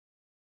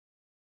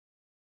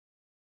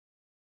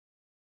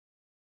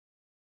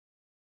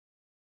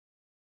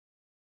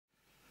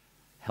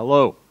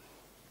Hello.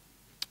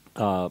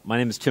 My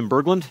name is Tim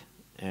Berglund,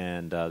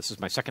 and this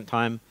is my second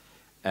time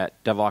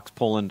at Devoxx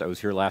Poland. I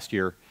was here last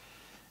year,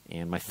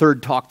 and my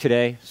third talk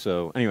today.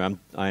 So anyway,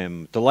 I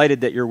am delighted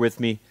that you're with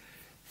me.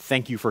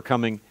 Thank you for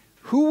coming.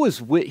 Who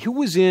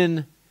was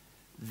in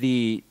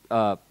the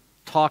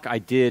talk I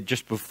did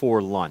just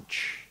before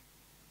lunch?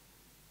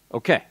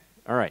 Okay.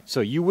 All right. So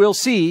you will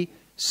see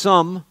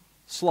some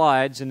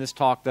slides in this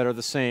talk that are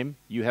the same.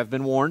 You have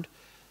been warned.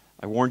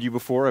 I warned you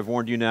before. I've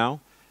warned you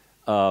now.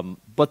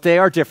 But they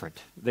are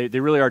different. They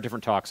really are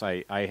different talks.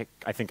 I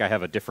think I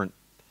have a different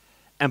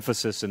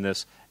emphasis in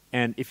this.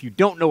 And if you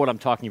don't know what I'm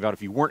talking about,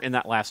 if you weren't in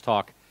that last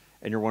talk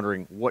and you're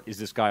wondering, what is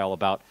this guy all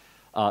about?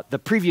 The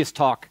previous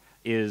talk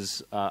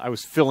is, I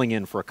was filling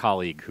in for a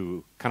colleague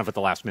who kind of at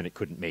the last minute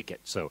couldn't make it.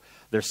 So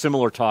they're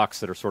similar talks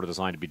that are sort of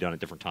designed to be done at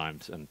different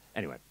times. And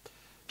anyway,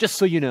 just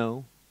so you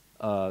know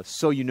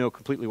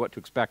completely what to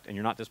expect and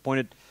you're not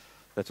disappointed,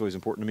 that's always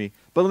important to me.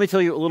 But let me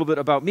tell you a little bit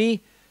about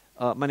me.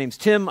 My name's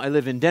Tim. I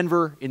live in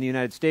Denver in the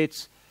United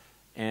States,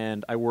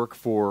 and I work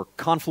for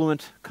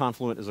Confluent.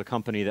 Confluent is a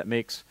company that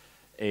makes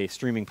a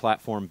streaming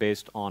platform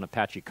based on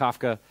Apache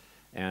Kafka,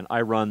 and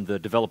I run the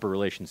developer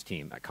relations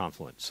team at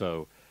Confluent.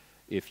 So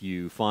if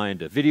you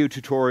find a video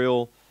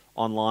tutorial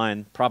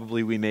online,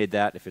 probably we made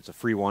that if it's a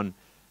free one.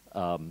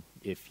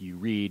 If you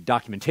read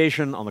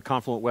documentation on the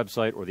Confluent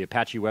website or the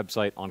Apache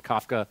website on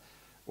Kafka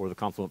or the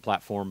Confluent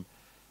platform,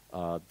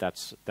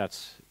 that's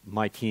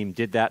my team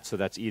did that, so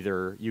that's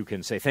either you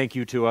can say thank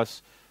you to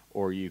us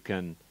or you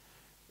can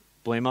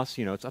blame us.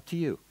 You know, it's up to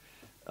you.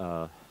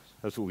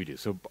 That's what we do.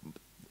 So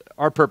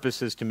our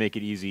purpose is to make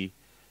it easy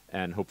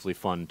and hopefully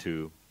fun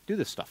to do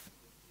this stuff.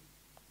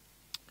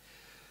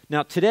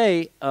 Now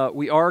today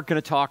we are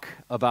going to talk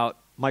about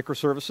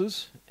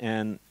microservices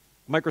and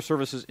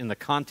microservices in the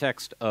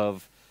context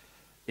of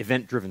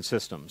event-driven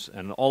systems.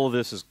 And all of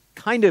this is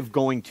kind of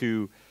going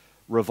to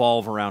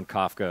revolve around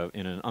Kafka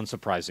in an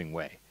unsurprising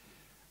way.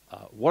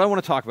 What I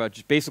want to talk about,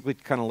 just basically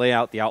to kind of lay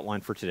out the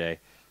outline for today,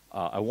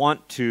 I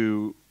want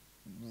to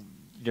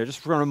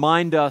just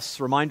remind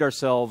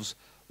ourselves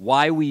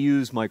why we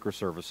use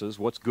microservices,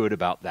 what's good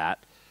about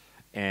that,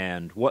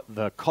 and what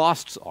the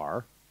costs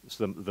are,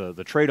 so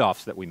the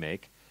trade-offs that we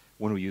make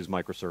when we use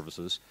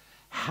microservices,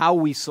 how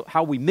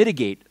we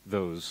mitigate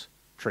those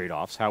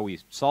trade-offs, how we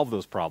solve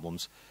those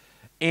problems,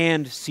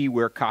 and see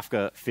where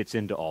Kafka fits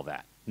into all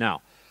that.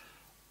 Now,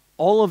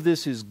 all of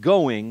this is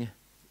going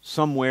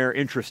somewhere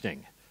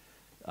interesting.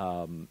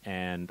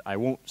 And I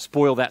won't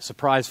spoil that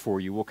surprise for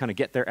you. We'll kind of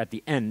get there at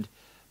the end.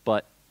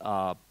 But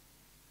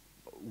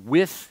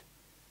once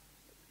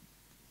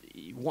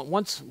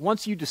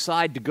you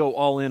decide to go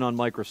all in on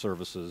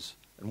microservices,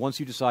 and once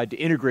you decide to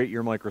integrate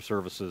your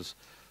microservices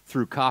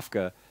through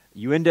Kafka,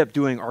 you end up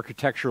doing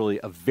architecturally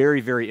a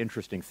very, very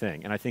interesting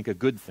thing, and I think a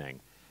good thing.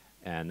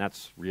 And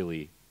that's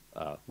really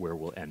where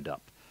we'll end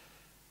up.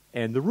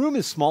 And the room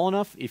is small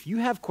enough. If you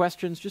have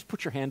questions, just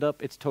put your hand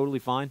up. It's totally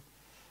fine.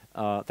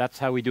 That's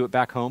how we do it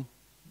back home.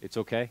 It's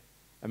okay.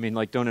 I mean,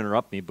 like, don't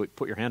interrupt me, but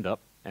put your hand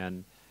up,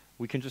 and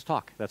we can just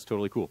talk. That's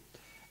totally cool.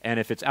 And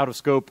if it's out of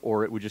scope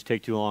or it would just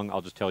take too long, I'll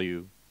just tell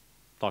you,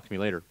 talk to me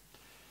later,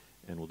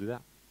 and we'll do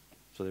that.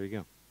 So there you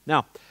go.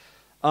 Now,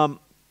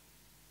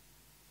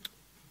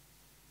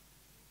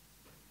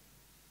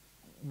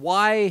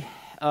 why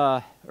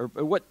or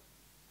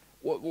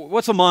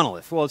what's a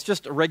monolith? Well, it's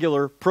just a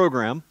regular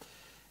program.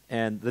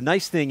 And the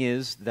nice thing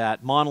is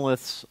that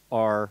monoliths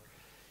are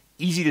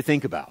easy to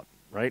think about,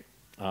 right?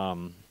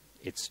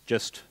 It's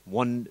just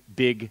one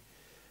big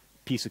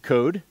piece of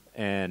code,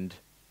 and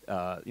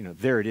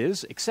there it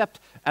is. Except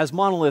as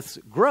monoliths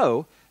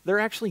grow, they're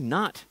actually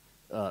not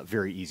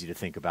very easy to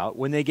think about.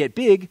 When they get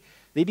big,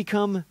 they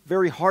become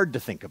very hard to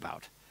think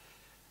about.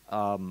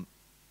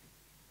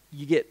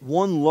 You get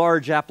one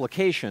large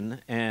application,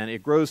 and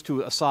it grows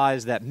to a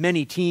size that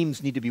many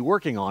teams need to be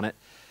working on it.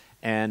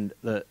 And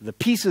the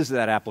pieces of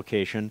that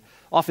application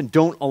often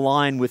don't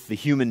align with the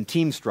human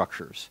team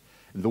structures.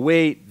 The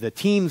way the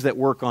teams that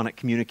work on it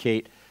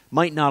communicate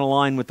might not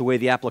align with the way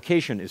the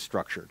application is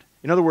structured.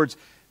 In other words,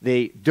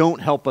 they don't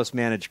help us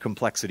manage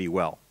complexity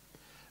well.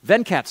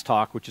 Venkat's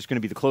talk, which is going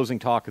to be the closing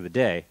talk of the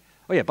day.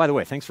 Oh yeah, by the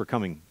way, thanks for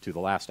coming to the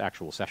last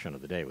actual session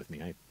of the day with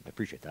me. I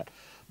appreciate that.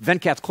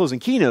 Venkat's closing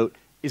keynote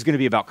is going to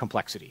be about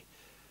complexity.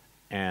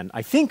 And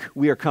I think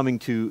we are coming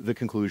to the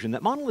conclusion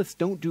that monoliths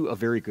don't do a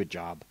very good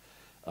job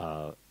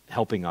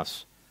helping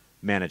us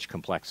manage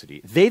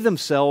complexity. They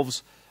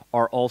themselves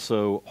are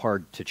also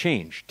hard to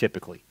change,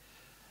 typically.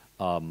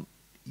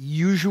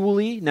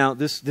 Usually, now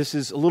this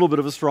is a little bit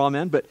of a straw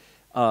man, but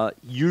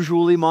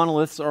usually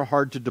monoliths are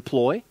hard to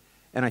deploy,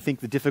 and I think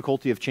the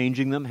difficulty of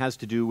changing them has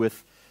to do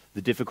with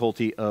the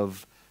difficulty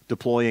of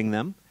deploying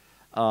them.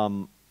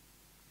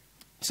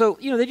 So,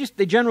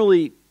 they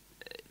generally,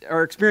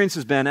 our experience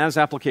has been, as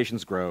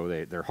applications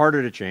grow, they're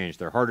harder to change,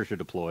 they're harder to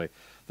deploy,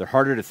 they're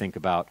harder to think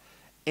about.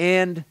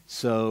 And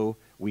so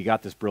we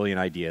got this brilliant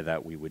idea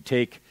that we would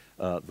take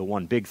the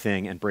one big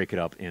thing and break it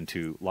up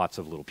into lots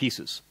of little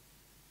pieces,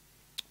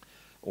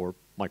 or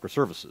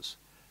microservices.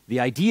 The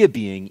idea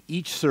being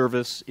each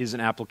service is an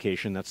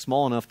application that's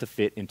small enough to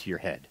fit into your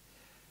head.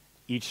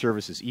 Each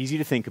service is easy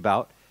to think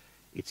about.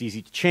 It's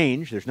easy to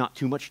change. There's not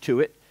too much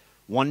to it.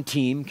 One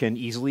team can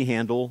easily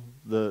handle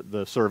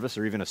the service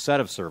or even a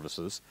set of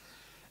services.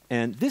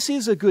 And this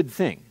is a good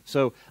thing.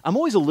 So I'm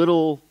always a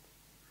little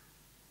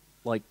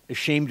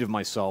ashamed of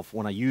myself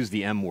when I use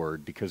the M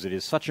word because it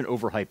is such an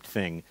overhyped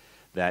thing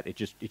that it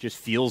just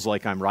feels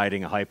like I'm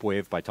riding a hype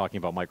wave by talking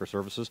about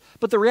microservices.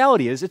 But the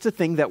reality is it's a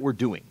thing that we're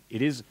doing.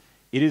 It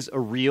is a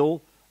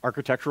real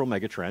architectural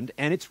megatrend,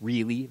 and it's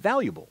really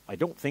valuable. I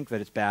don't think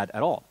that it's bad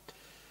at all.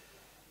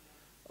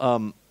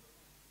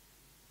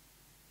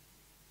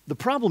 The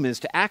problem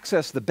is to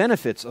access the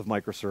benefits of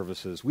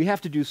microservices, we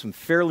have to do some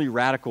fairly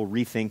radical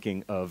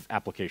rethinking of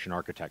application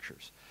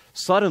architectures.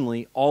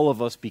 Suddenly, all of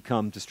us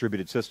become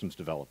distributed systems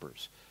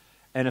developers.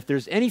 And if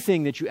there's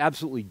anything that you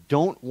absolutely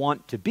don't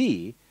want to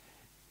be,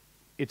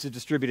 it's a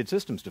distributed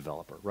systems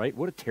developer, right?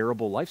 What a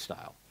terrible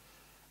lifestyle.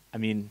 I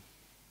mean,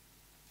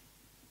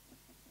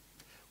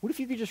 what if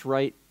you could just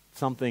write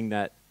something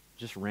that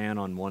just ran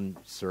on one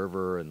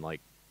server and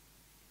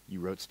you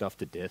wrote stuff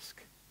to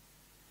disk?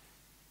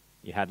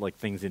 You had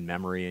things in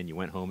memory and you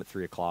went home at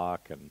 3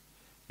 o'clock and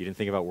you didn't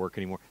think about work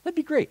anymore. That'd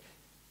be great.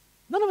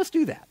 None of us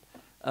do that.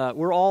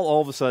 We're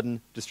all of a sudden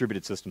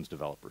distributed systems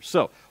developers.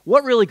 So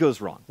what really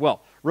goes wrong?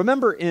 Well,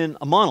 remember in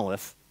a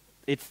monolith,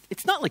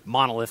 it's not like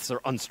monoliths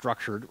are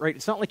unstructured, right?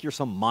 It's not like you're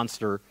some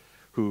monster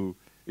who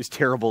is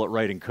terrible at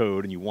writing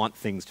code and you want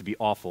things to be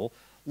awful.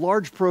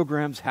 Large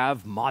programs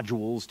have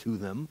modules to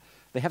them.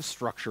 They have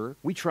structure.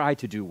 We try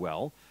to do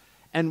well.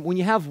 And when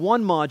you have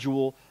one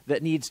module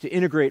that needs to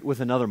integrate with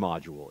another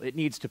module, it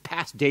needs to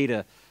pass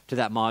data to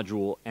that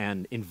module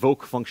and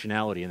invoke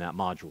functionality in that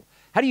module.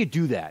 How do you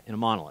do that in a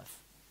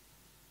monolith?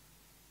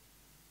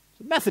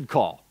 It's a method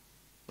call,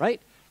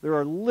 right? There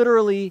are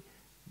literally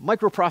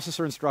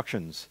microprocessor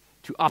instructions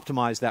to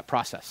optimize that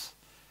process.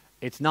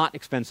 It's not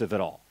expensive at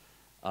all.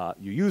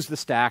 You use the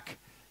stack,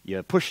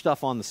 you push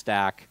stuff on the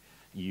stack,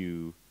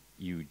 you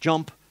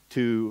jump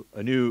to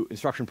a new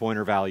instruction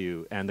pointer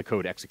value, and the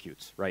code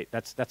executes, right?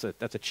 That's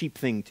a cheap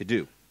thing to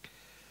do.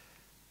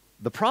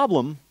 The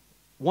problem,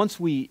 once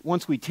we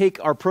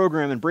take our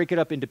program and break it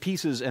up into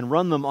pieces and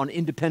run them on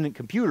independent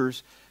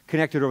computers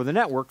connected over the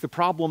network, the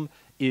problem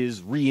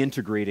is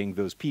reintegrating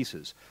those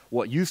pieces.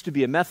 What used to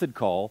be a method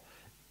call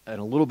and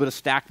a little bit of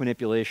stack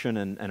manipulation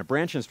and a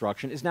branch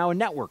instruction is now a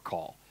network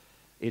call.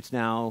 It's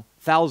now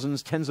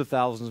thousands, tens of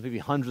thousands, maybe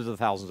hundreds of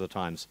thousands of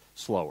times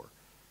slower.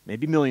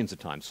 Maybe millions of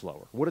times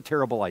slower. What a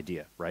terrible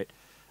idea, right?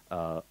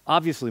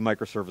 Obviously,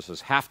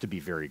 microservices have to be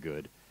very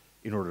good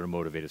in order to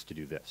motivate us to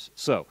do this.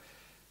 So,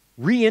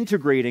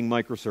 reintegrating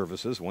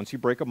microservices, once you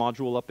break a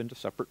module up into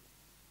separate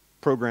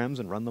programs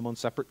and run them on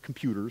separate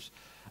computers,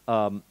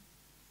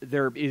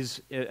 there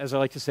is, as I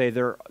like to say,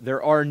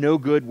 there are no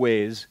good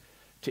ways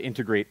to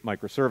integrate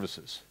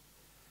microservices.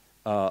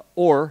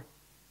 Or,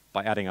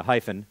 by adding a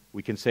hyphen,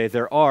 we can say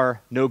there are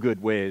no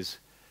good ways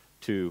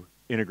to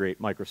integrate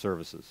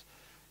microservices.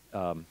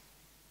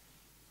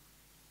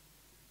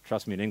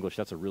 Trust me, in English,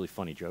 that's a really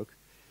funny joke.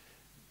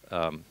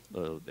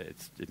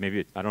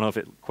 Maybe I don't know if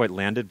it quite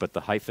landed, but the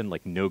hyphen,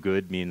 no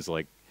good, means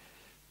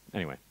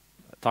anyway.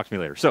 Talk to me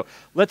later. So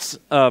let's.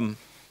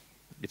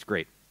 It's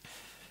great.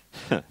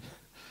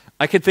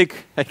 I could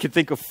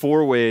think of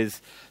 4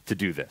 ways to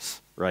do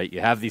this. Right?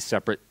 You have these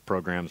separate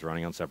programs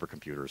running on separate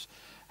computers.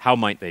 How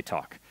might they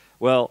talk?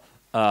 Well,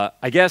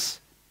 I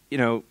guess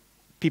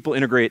people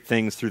integrate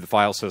things through the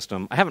file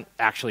system. I haven't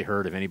actually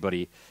heard of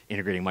anybody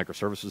integrating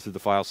microservices through the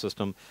file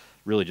system,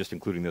 really just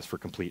including this for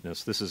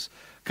completeness. This is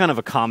kind of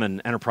a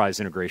common enterprise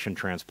integration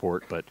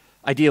transport, but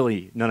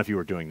ideally none of you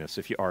are doing this.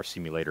 If you are, see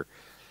me later.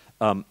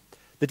 The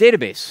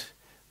database.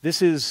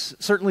 This is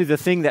certainly the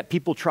thing that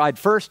people tried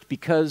first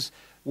because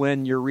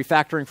when you're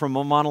refactoring from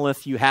a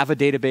monolith, you have a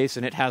database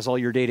and it has all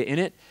your data in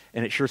it,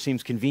 and it sure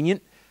seems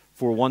convenient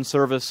for one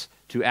service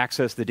to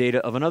access the data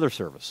of another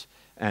service.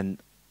 And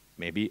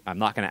maybe I'm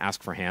not going to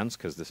ask for hands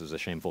because this is a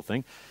shameful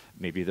thing.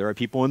 Maybe there are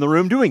people in the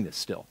room doing this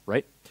still,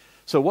 right?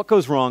 So what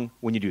goes wrong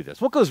when you do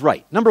this? What goes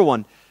right? Number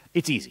one,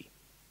 it's easy.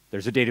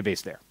 There's a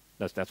database there.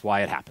 That's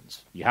why it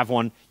happens. You have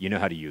one, you know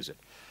how to use it.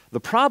 The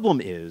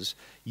problem is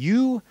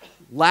you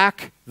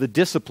lack the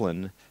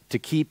discipline to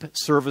keep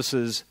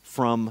services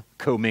from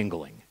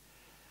commingling.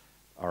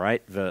 All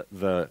right?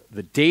 The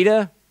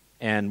data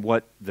and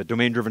what the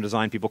domain-driven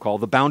design people call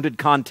the bounded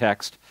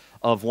context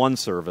of one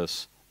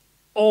service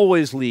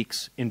always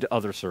leaks into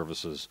other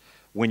services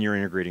when you're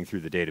integrating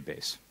through the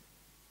database.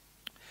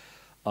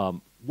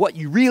 What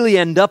you really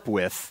end up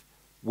with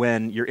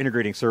when you're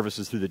integrating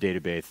services through the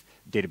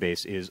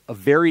database is a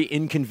very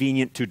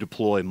inconvenient to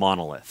deploy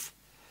monolith.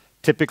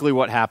 Typically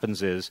what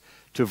happens is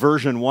to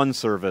version one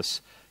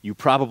service, you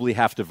probably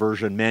have to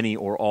version many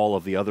or all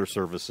of the other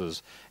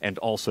services and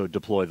also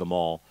deploy them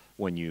all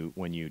when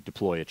you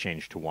deploy a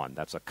change to one.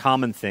 That's a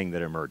common thing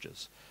that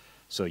emerges.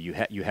 So you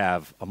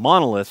have a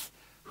monolith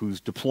whose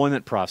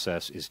deployment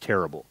process is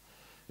terrible.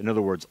 In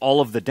other words,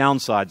 all of the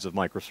downsides of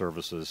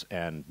microservices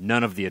and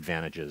none of the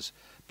advantages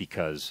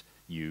because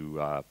you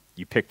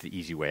you picked the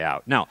easy way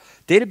out. Now,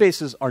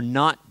 databases are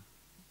not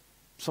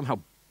somehow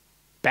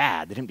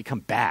bad. They didn't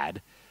become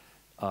bad.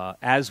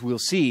 As we'll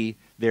see,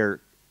 they're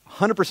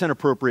 100%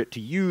 appropriate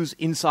to use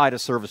inside a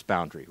service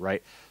boundary,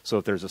 right? So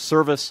if there's a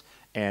service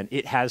and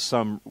it has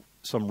some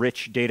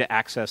rich data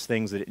access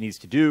things that it needs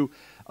to do,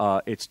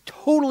 it's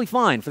totally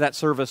fine for that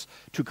service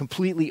to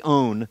completely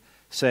own,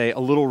 say, a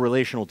little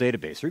relational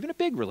database or even a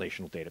big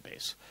relational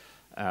database.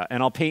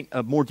 And I'll paint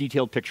a more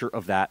detailed picture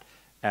of that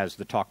as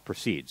the talk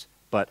proceeds.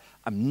 But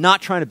I'm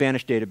not trying to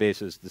banish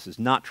databases. This is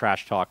not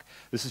trash talk.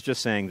 This is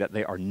just saying that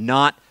they are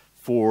not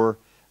for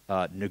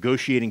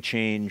negotiating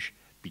change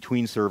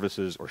between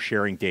services or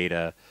sharing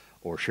data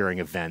or sharing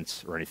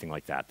events or anything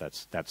like that.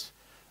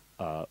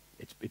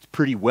 It's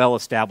pretty well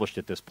established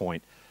at this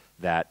point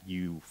that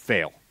you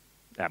fail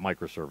at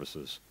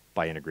microservices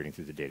by integrating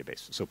through the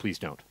database. So please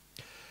don't.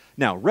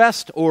 Now,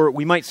 REST, or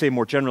we might say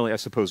more generally, I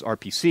suppose,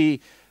 RPC,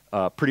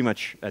 pretty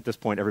much at this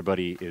point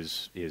everybody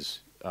is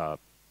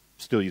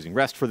still using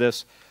REST for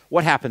this.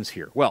 What happens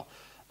here? Well,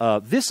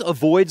 this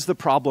avoids the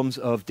problems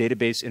of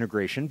database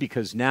integration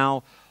because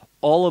now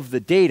all of the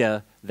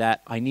data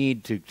that I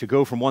need to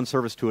go from one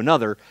service to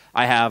another,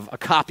 I have a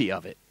copy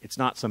of it. It's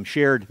not some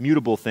shared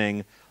mutable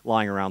thing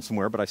lying around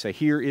somewhere, but I say,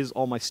 here is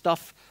all my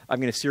stuff. I'm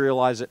going to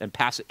serialize it and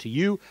pass it to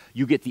you.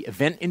 You get the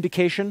event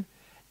indication,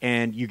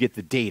 and you get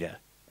the data.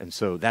 And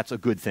so that's a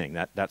good thing.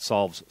 That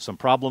solves some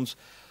problems.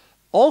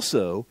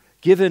 Also,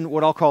 given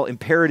what I'll call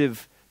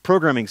imperative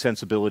programming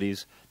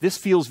sensibilities, this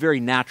feels very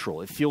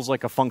natural. It feels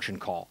like a function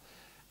call.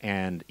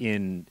 And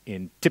in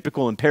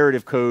typical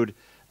imperative code,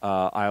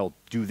 I'll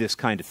do this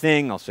kind of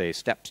thing. I'll say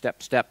step,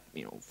 step, step,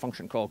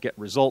 function call, get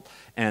result.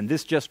 And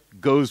this just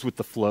goes with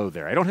the flow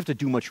there. I don't have to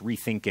do much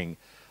rethinking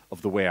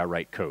of the way I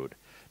write code.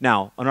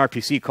 Now, an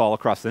RPC call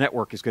across the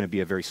network is going to be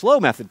a very slow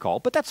method call,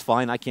 but that's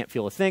fine. I can't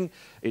feel a thing.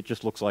 It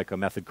just looks like a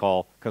method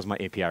call because my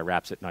API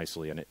wraps it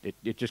nicely, and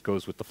it just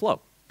goes with the flow.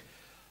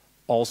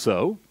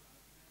 Also,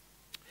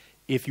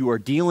 if you are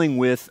dealing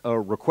with a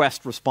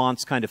request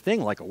response kind of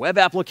thing, like a web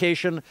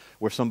application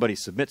where somebody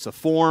submits a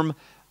form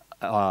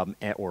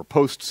or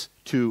posts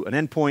to an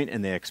endpoint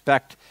and they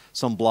expect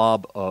some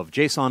blob of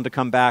JSON to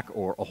come back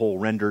or a whole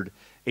rendered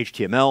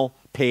HTML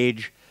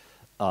page,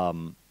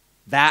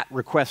 that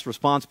request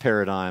response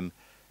paradigm,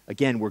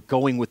 again, we're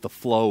going with the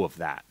flow of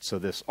that. So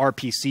this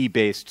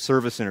RPC-based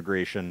service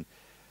integration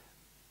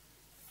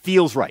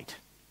feels right?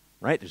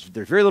 There's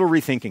very little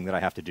rethinking that I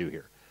have to do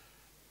here.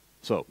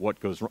 So what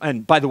goes wrong?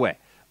 And by the way,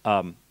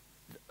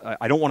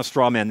 I don't want to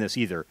straw man this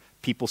either.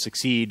 People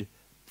succeed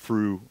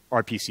through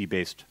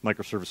RPC-based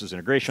microservices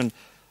integration.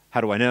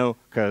 How do I know?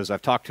 Because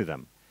I've talked to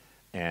them.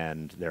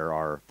 And there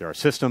are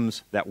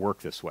systems that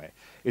work this way.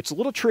 It's a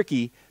little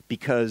tricky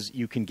because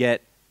you can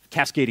get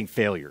cascading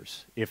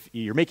failures. If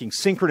you're making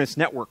synchronous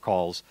network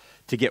calls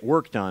to get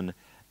work done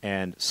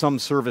and some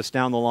service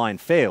down the line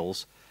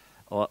fails,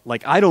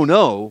 like I don't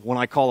know when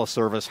I call a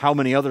service how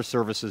many other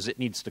services it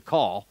needs to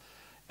call,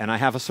 and I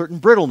have a certain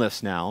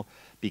brittleness now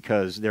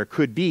because there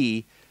could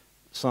be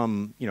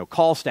some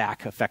call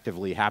stack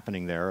effectively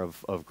happening there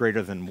of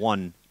greater than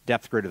one,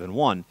 depth greater than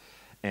one,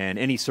 and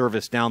any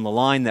service down the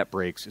line that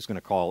breaks is going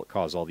to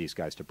cause all these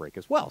guys to break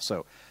as well.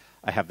 So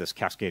I have this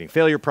cascading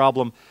failure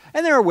problem,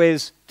 and there are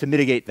ways to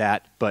mitigate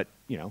that, but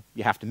you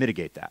have to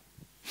mitigate that.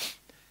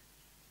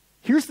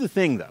 Here's the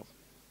thing, though.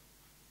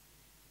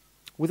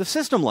 With a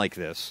system like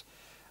this,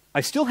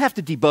 I still have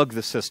to debug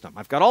the system.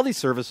 I've got all these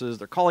services.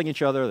 They're calling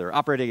each other. They're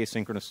operating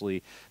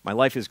asynchronously. My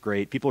life is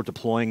great. People are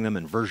deploying them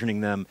and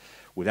versioning them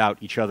without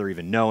each other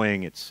even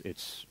knowing.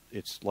 It's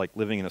like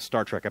living in a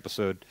Star Trek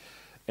episode.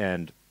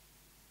 And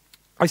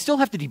I still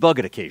have to debug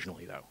it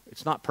occasionally, though.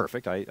 It's not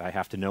perfect. I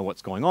have to know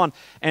what's going on.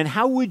 And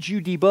how would you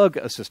debug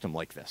a system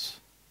like this?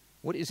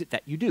 What is it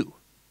that you do?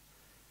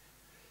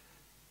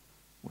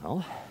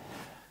 Well,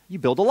 you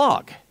build a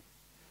log.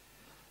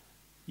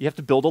 You have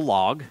to build a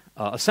log,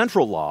 a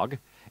central log,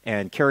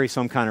 and carry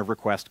some kind of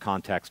request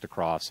context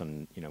across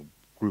and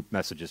group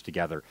messages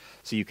together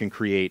so you can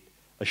create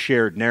a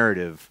shared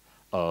narrative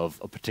of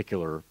a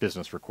particular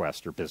business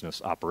request or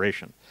business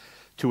operation.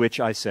 To which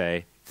I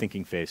say,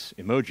 thinking face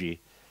emoji,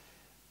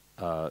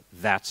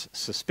 that's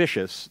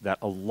suspicious that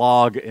a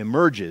log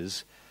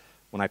emerges.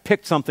 When I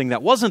picked something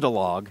that wasn't a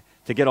log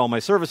to get all my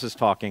services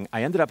talking,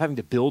 I ended up having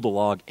to build a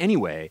log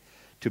anyway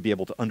to be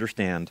able to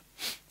understand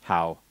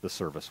how the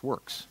service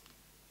works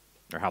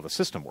or how the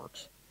system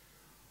works.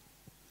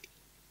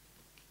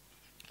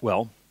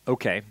 Well,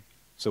 okay,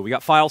 so we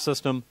got file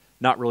system,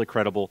 not really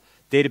credible.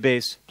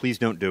 Database, please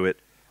don't do it.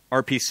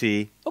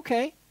 RPC,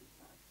 okay,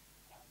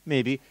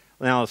 maybe.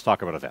 Now let's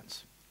talk about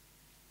events.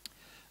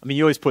 I mean,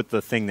 you always put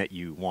the thing that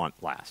you want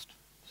last.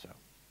 So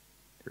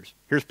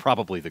here's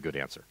probably the good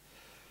answer.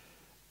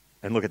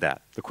 And look at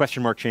that. The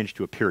question mark changed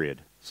to a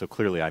period, so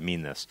clearly I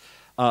mean this.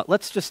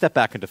 Let's just step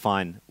back and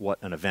define what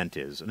an event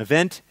is. An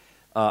event,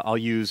 I'll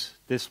use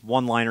this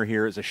one-liner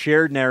here, is a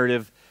shared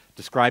narrative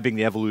describing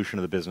the evolution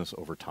of the business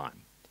over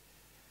time.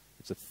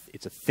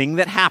 It's a thing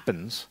that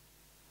happens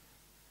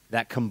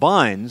that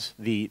combines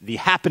the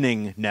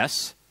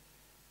happeningness,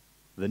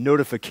 the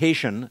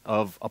notification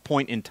of a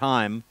point in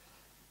time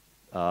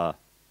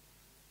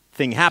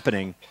thing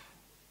happening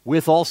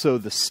with also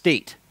the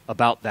state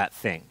about that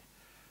thing.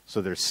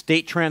 So there's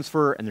state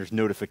transfer and there's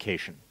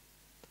notification.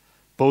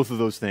 Both of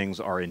those things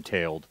are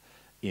entailed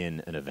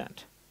in an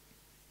event.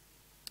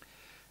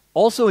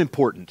 Also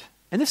important,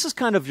 and this is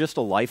kind of just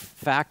a life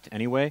fact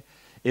anyway,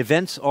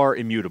 events are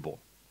immutable,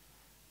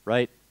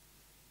 right?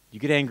 You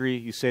get angry,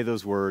 you say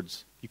those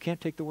words, you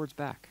can't take the words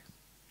back.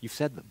 You've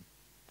said them.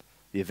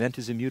 The event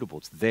is immutable.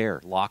 It's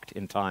there, locked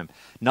in time.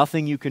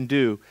 Nothing you can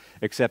do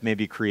except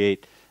maybe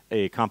create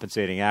a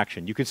compensating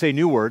action. You can say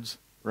new words,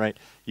 right?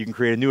 You can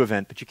create a new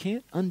event, but you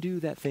can't undo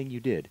that thing you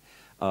did.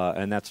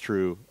 And that's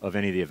true of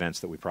any of the events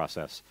that we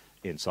process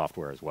in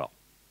software as well.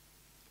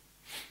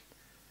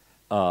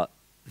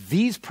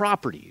 These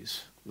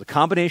properties, the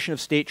combination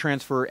of state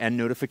transfer and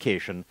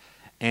notification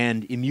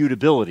and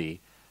immutability,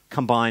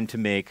 combine to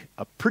make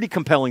a pretty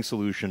compelling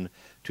solution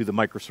to the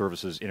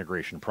microservices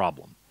integration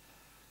problem.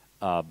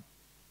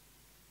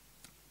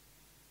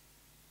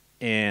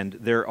 And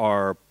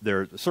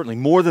there's certainly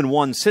more than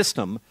one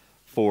system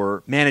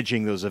for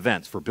managing those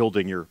events, for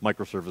building your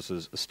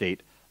microservices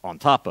estate on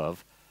top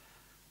of.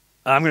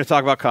 I'm going to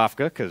talk about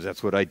Kafka because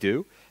that's what I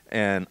do.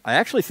 And I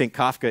actually think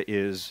Kafka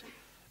is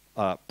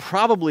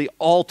probably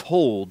all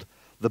told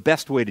the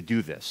best way to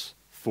do this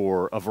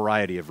for a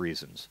variety of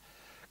reasons.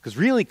 Because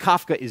really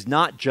Kafka is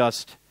not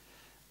just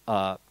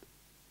that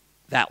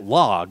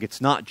log. It's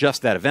not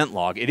just that event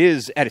log. It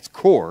is, at its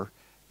core,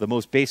 the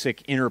most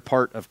basic inner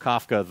part of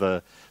Kafka,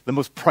 the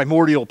most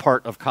primordial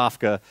part of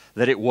Kafka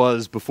that it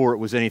was before it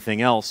was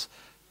anything else,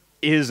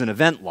 is an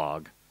event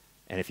log.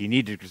 And if you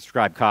need to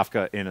describe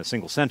Kafka in a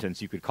single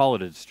sentence, you could call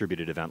it a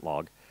distributed event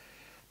log.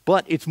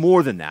 But it's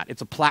more than that.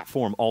 It's a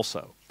platform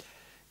also.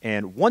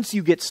 And once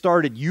you get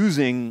started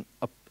using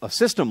a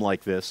system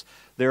like this,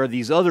 there are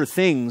these other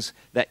things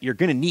that you're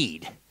going to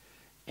need.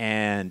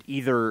 And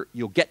either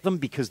you'll get them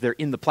because they're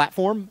in the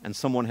platform and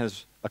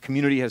a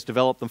community has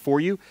developed them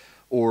for you,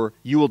 or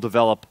you will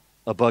develop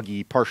a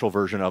buggy partial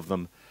version of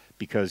them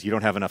because you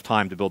don't have enough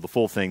time to build the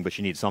full thing, but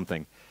you need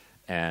something,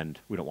 and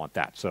we don't want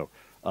that. So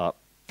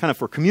kind of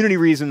for community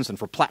reasons and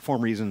for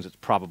platform reasons, it's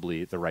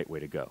probably the right way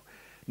to go.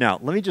 Now,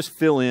 let me just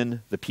fill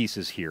in the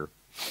pieces here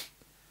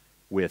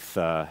with,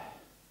 give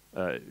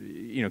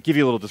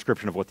you a little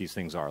description of what these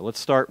things are. Let's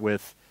start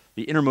with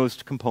the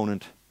innermost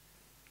component,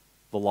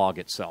 the log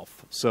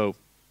itself. So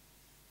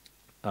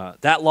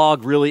that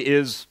log really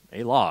is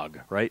a log,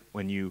 right?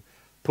 When you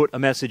put a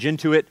message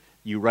into it,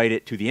 you write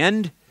it to the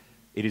end.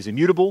 It is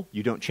immutable.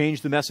 You don't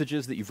change the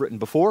messages that you've written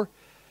before.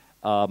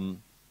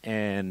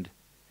 And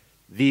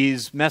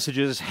these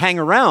messages hang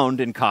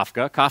around in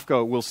Kafka.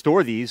 Kafka will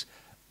store these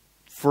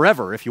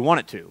forever if you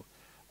want it to.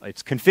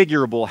 It's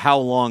configurable how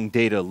long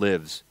data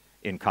lives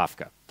in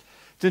Kafka.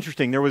 It's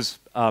interesting. There was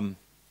I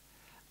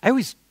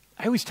always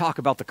talk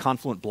about the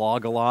Confluent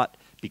blog a lot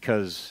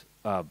because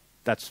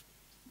that's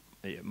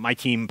my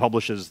team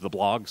publishes the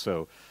blog,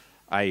 so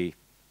I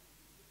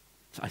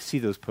see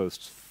those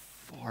posts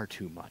far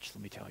too much.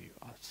 Let me tell you,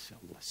 I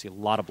see a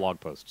lot of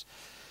blog posts.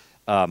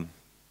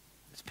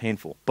 It's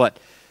painful, but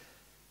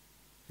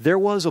there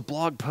was a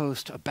blog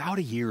post about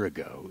a year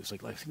ago. It was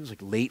like I think it was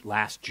like late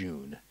last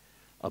June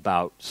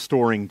about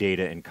storing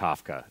data in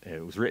Kafka.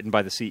 It was written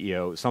by the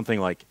CEO. It was something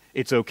like,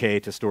 "It's okay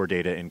to store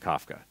data in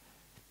Kafka."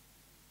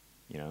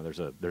 You know,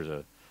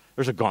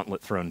 there's a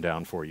gauntlet thrown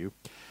down for you,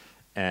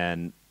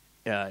 and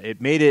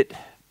it made it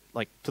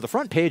like to the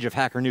front page of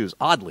Hacker News.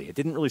 Oddly, it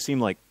didn't really seem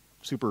like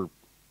super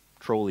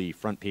trolly,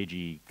 front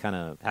pagey kind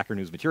of Hacker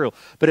News material,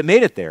 but it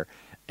made it there.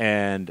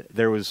 And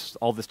there was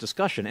all this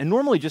discussion. And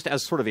normally, just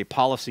as sort of a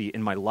policy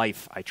in my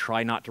life, I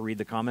try not to read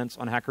the comments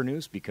on Hacker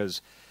News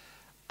because,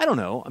 I don't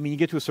know, I mean, you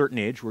get to a certain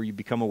age where you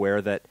become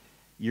aware that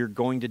you're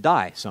going to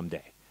die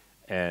someday.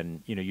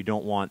 And, you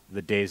don't want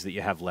the days that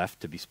you have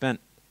left to be spent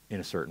in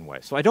a certain way.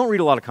 So I don't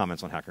read a lot of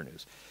comments on Hacker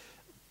News.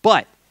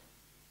 But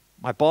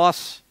my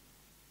boss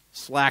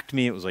slacked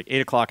me. It was like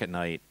 8 o'clock at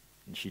night,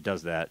 and she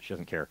does that. She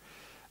doesn't care.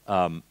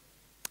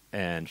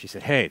 And she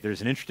said, "Hey,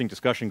 there's an interesting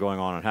discussion going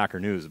on Hacker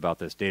News about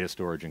this data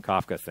storage and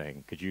Kafka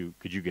thing. Could you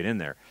get in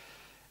there?"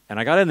 And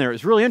I got in there. It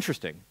was really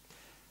interesting.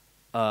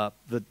 The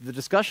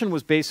discussion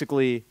was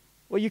basically,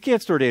 well, you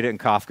can't store data in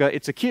Kafka.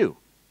 It's a queue.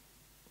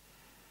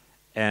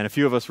 And a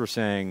few of us were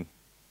saying,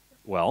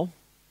 well,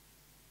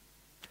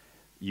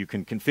 you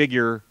can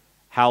configure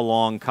how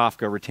long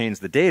Kafka retains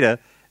the data,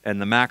 and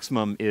the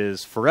maximum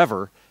is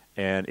forever,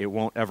 and it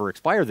won't ever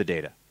expire the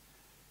data.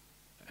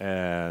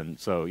 And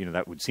so,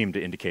 that would seem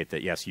to indicate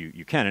that, yes,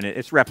 you can. And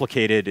it's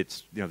replicated.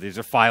 It's, these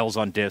are files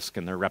on disk,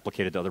 and they're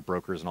replicated to other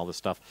brokers and all this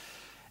stuff.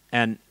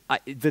 And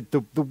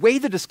the way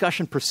the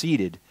discussion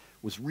proceeded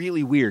was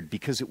really weird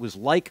because it was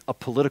like a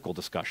political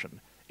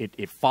discussion.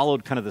 It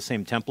followed kind of the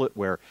same template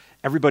where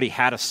everybody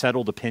had a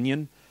settled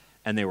opinion,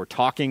 and they were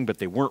talking, but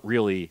they weren't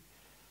really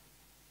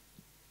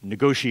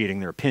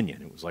negotiating their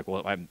opinion. It was like,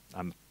 well,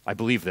 I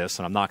believe this,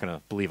 and I'm not going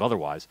to believe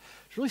otherwise.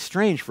 It's really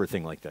strange for a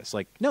thing like this.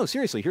 Like, no,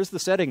 seriously, here's the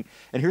setting,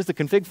 and here's the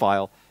config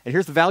file, and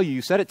here's the value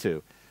you set it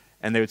to.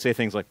 And they would say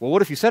things like, well,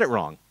 what if you set it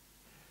wrong?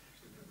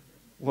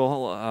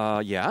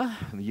 Well, yeah,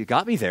 you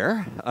got me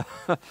there.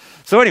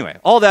 So anyway,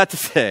 all that to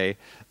say,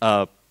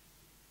 data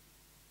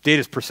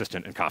is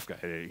persistent in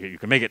Kafka. You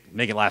can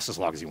make it last as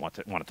long as you want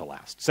it to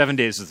last. 7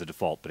 days is the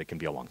default, but it can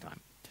be a long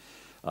time.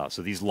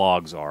 So these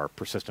logs are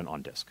persistent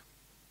on disk.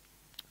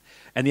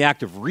 And the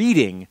act of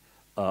reading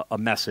a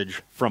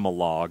message from a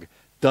log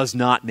does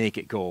not make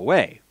it go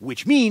away,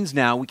 which means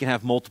now we can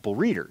have multiple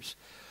readers.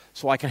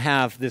 So I can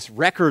have this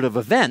record of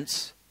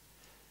events,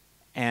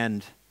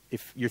 and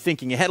if you're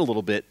thinking ahead a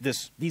little bit,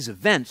 these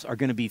events are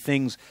going to be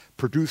things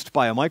produced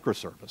by a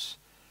microservice.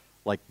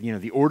 Like,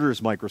 the orders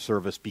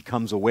microservice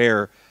becomes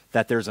aware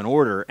that there's an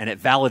order, and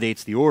it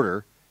validates the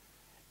order,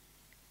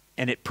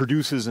 and it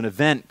produces an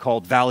event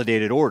called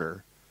validated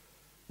order.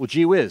 Well,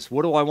 gee whiz,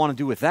 what do I want to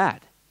do with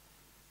that?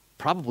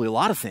 Probably a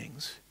lot of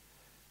things.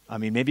 I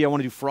mean, maybe I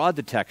want to do fraud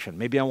detection.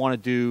 Maybe I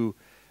want to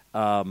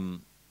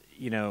do,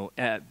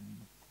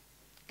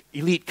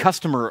 elite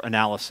customer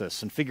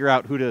analysis and figure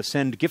out who to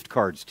send gift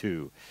cards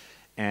to.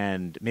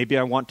 And maybe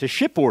I want to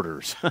ship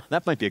orders.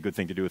 That might be a good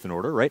thing to do with an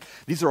order, right?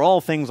 These are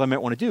all things I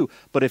might want to do.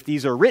 But if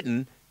these are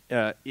written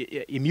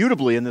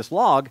immutably in this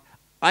log,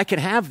 I can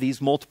have these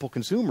multiple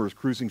consumers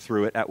cruising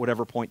through it at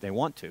whatever point they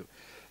want to.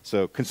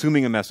 So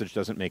consuming a message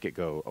doesn't make it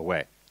go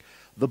away.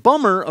 The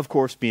bummer, of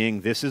course,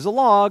 being this is a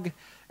log,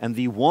 and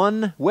the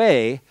one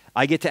way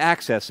I get to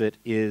access it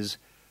is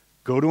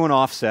go to an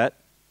offset.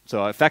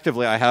 So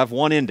effectively, I have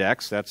one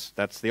index. That's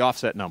the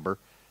offset number.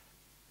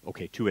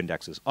 Okay, 2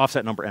 indexes.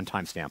 Offset number and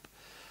timestamp.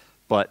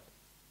 But,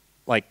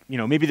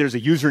 maybe there's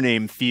a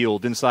username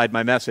field inside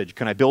my message.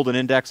 Can I build an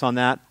index on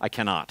that? I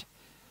cannot.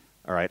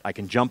 All right, I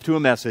can jump to a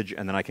message,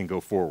 and then I can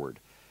go forward.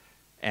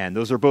 And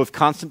those are both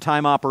constant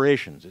time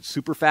operations. It's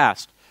super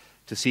fast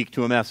to seek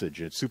to a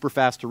message. It's super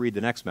fast to read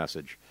the next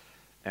message.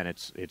 And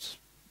it's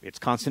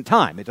constant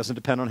time. It doesn't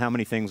depend on how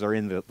many things are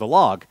in the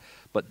log,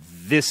 but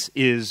this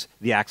is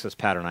the access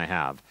pattern I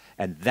have,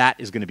 and that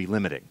is going to be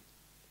limiting.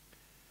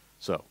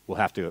 So we'll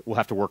have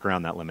to work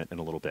around that limit in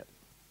a little bit.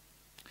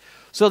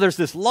 So there's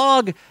this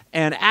log,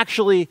 and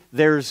actually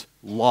there's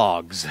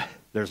logs.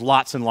 There's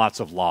lots and lots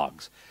of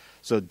logs.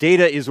 So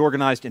data is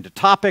organized into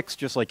topics,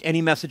 just like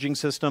any messaging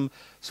system.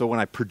 So when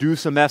I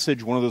produce a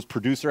message, one of those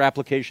producer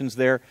applications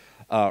there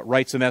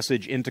writes a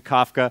message into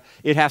Kafka,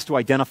 it has to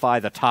identify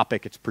the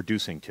topic it's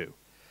producing to.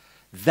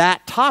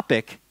 That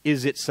topic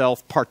is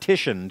itself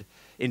partitioned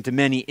into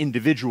many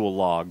individual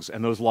logs,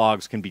 and those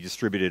logs can be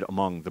distributed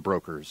among the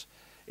brokers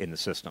in the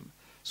system.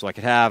 So I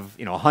could have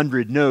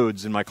 100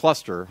 nodes in my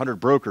cluster, 100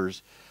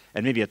 brokers,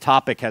 and maybe a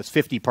topic has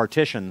 50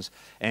 partitions,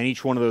 and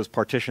each one of those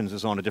partitions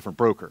is on a different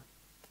broker.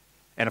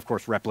 And, of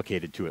course,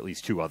 replicated to at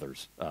least 2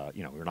 others.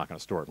 We're not going to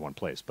store it in one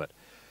place. But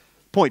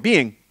point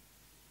being,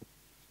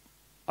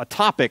 a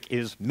topic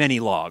is many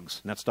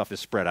logs, and that stuff is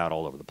spread out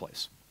all over the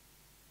place.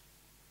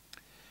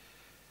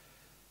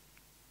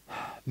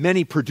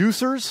 Many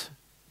producers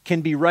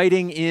can be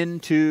writing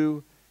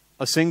into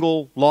a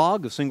single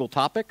log, a single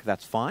topic.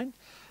 That's fine.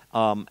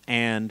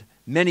 And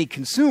many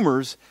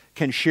consumers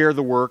can share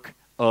the work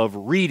of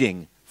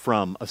reading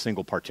from a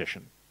single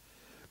partition.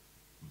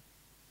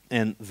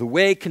 And the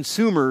way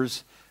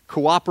consumers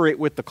cooperate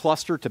with the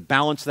cluster to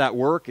balance that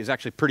work is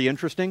actually pretty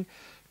interesting.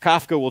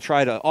 Kafka will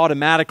try to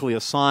automatically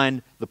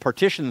assign the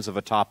partitions of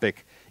a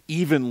topic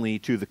evenly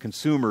to the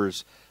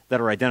consumers that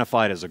are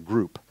identified as a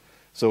group.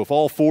 So if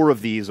all 4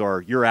 of these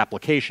are your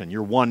application,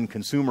 your one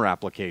consumer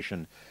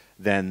application,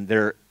 then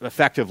they're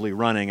effectively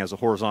running as a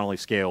horizontally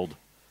scaled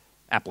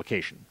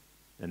application.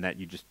 And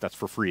that's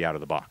for free out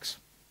of the box.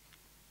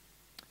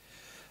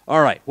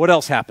 All right, what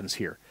else happens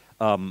here?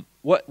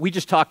 What we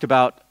just talked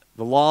about,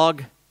 the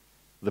log,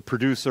 the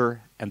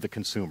producer, and the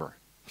consumer.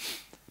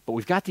 But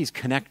we've got these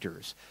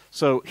connectors.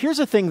 So here's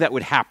a thing that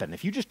would happen.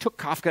 If you just took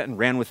Kafka and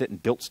ran with it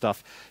and built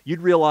stuff,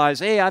 you'd realize,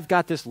 hey, I've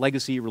got this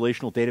legacy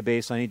relational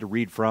database I need to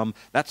read from.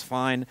 That's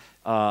fine.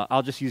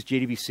 I'll just use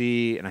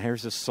JDBC, and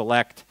here's this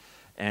select.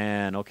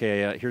 And,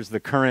 okay, here's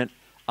the current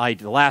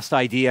ID, the last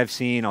ID I've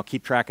seen. I'll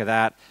keep track of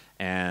that.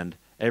 And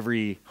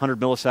every 100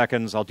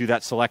 milliseconds, I'll do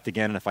that select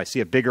again. And if I see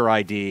a bigger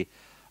ID,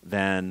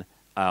 then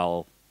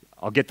I'll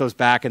get those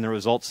back in the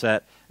result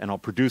set, and I'll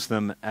produce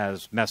them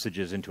as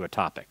messages into a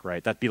topic,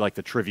 right? That'd be like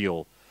the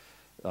trivial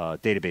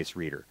database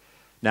reader.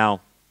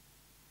 Now,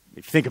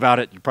 if you think about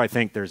it, you probably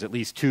think there's at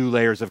least 2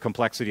 layers of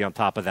complexity on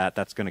top of that.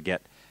 That's going to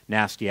get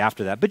nasty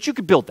after that. But you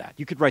could build that.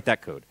 You could write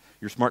that code.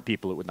 You're smart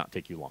people. It would not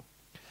take you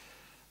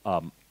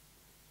long.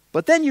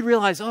 But then you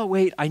realize, oh,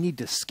 wait, I need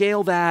to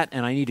scale that,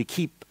 and I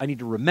need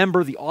to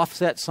remember the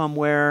offset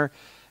somewhere.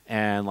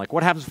 And,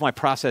 what happens if my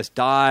process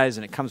dies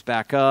and it comes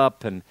back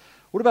up? And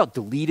what about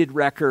deleted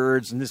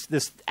records? And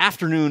this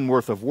afternoon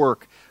worth of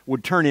work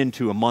would turn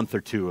into a month or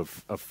 2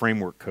 of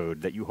framework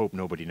code that you hope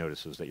nobody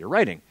notices that you're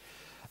writing.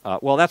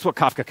 Well, that's what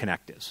Kafka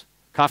Connect is.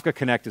 Kafka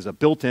Connect is a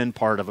built-in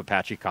part of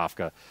Apache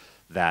Kafka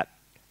that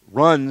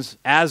runs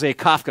as a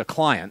Kafka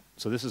client.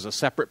 So this is a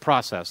separate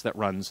process that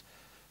runs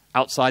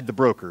outside the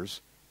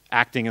brokers,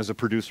 acting as a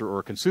producer or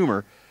a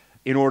consumer,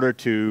 in order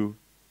to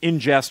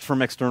ingest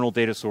from external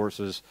data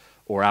sources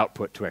or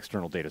output to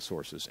external data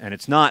sources. And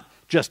it's not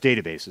just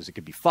databases. It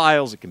could be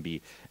files. It can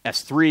be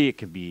S3. It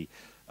could be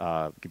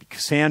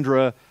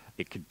Cassandra.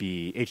 It could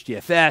be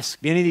HDFS.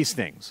 Any of these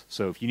things.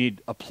 So if you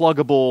need a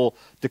pluggable,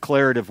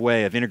 declarative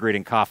way of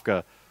integrating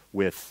Kafka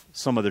with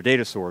some other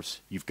data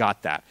source, you've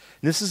got that.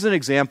 And this is an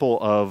example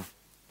of,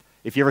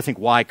 if you ever think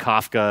why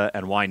Kafka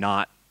and why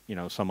not,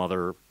 some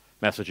other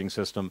messaging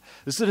system,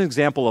 this is an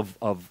example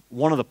of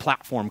one of the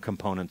platform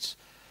components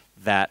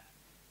that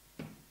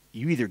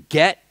you either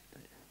get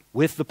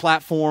with the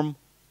platform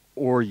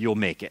or you'll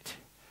make it,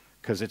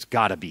 because it's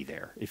got to be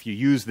there. If you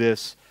use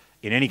this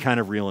in any kind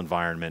of real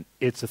environment,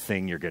 it's a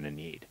thing you're going to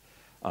need.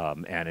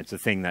 And it's a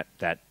thing that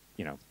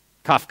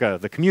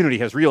Kafka, the community,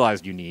 has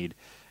realized you need,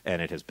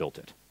 and it has built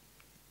it.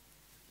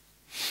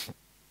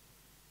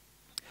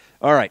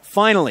 All right,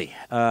 finally,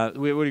 what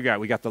do we got?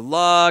 We got the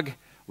log,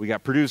 we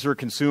got producer,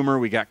 consumer,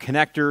 we got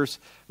connectors.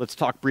 Let's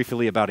talk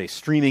briefly about a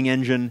streaming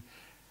engine,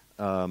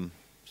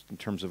 just in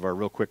terms of our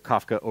real quick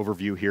Kafka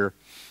overview here.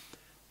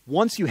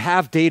 Once you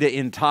have data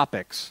in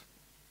topics,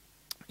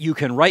 you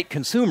can write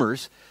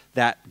consumers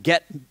that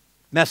get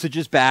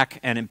messages back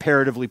and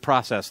imperatively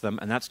process them,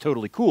 and that's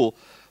totally cool.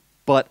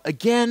 But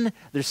again,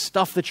 there's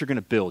stuff that you're going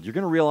to build. You're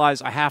going to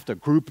realize I have to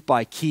group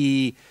by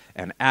key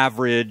and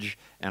average,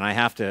 and I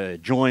have to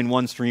join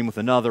one stream with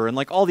another, and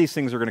all these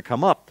things are going to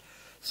come up.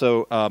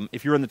 So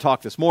if you're in the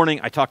talk this morning,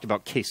 I talked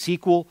about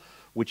KSQL,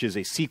 which is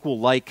a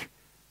SQL-like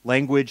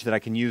language that I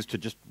can use to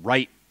just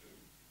write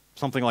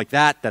something like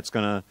that. That's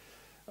going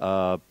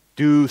to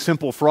do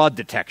simple fraud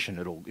detection.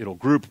 It'll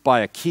group by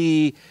a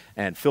key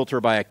and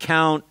filter by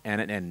account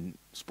and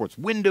supports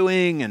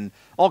windowing and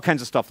all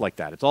kinds of stuff like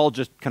that. It's all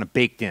just kind of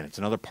baked in. It's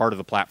another part of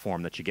the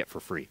platform that you get for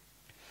free.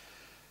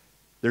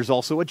 There's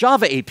also a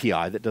Java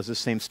API that does the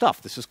same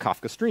stuff. This is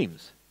Kafka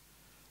Streams.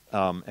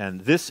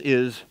 And this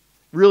is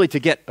really, to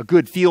get a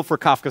good feel for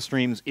Kafka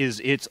Streams, is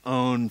its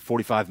own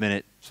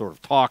 45-minute sort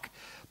of talk.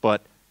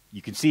 But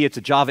you can see it's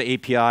a Java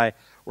API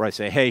where I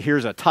say, hey,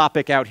 here's a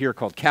topic out here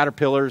called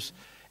caterpillars,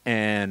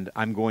 and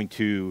I'm going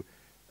to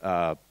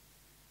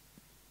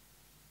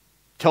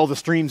tell the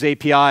Streams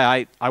API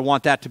I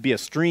want that to be a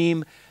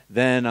stream.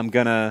 Then I'm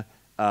going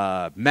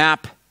to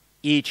map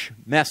each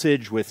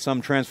message with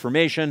some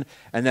transformation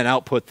and then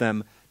output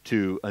them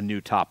to a new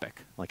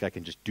topic. I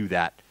can just do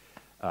that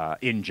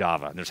in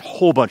Java. And there's a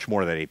whole bunch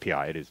more of that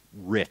API. It is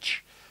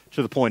rich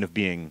to the point of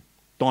being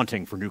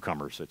daunting for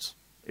newcomers.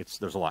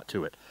 There's a lot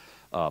to it,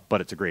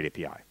 but it's a great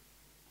API.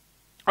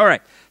 All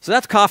right, so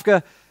that's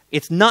Kafka.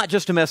 It's not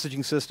just a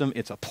messaging system.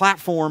 It's a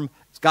platform.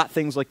 It's got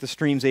things like the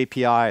Streams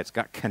API. It's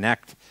got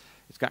Connect.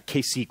 It's got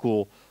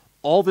KSQL.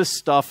 All this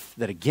stuff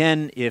that,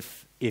 again,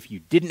 if you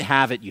didn't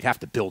have it, you'd have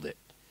to build it.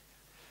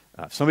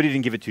 If somebody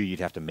didn't give it to you, you'd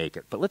have to make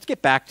it. But let's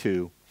get back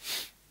to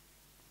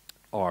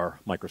our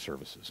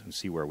microservices and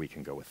see where we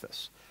can go with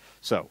this.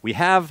 So we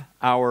have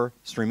our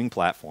streaming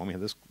platform. We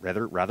have this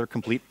rather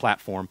complete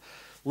platform.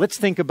 Let's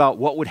think about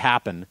what would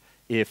happen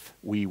if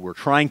we were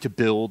trying to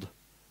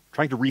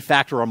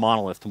refactor our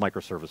monolith to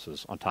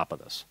microservices on top of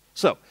this.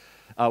 So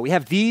we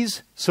have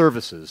these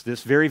services,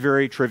 this very,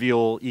 very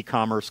trivial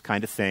e-commerce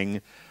kind of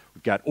thing.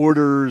 We've got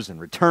orders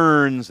and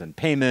returns and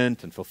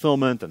payment and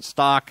fulfillment and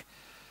stock.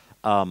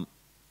 The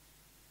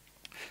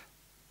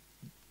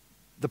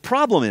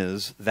problem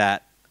is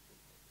that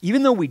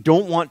even though we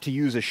don't want to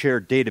use a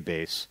shared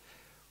database,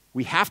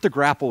 we have to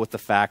grapple with the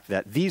fact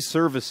that these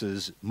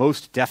services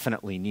most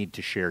definitely need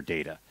to share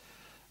data.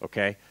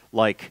 Okay?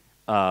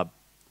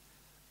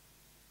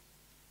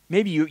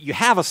 Maybe you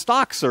have a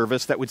stock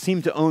service that would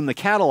seem to own the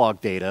catalog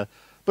data,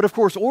 but of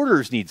course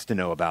orders needs to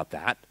know about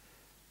that.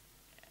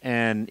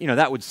 And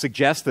that would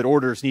suggest that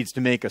orders needs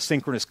to make a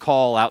synchronous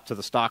call out to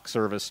the stock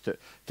service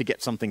to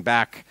get something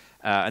back,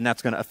 and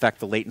that's going to affect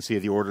the latency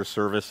of the order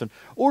service. And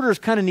orders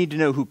kind of need to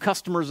know who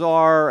customers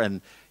are,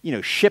 and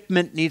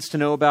shipment needs to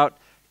know about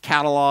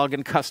catalog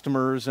and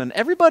customers, and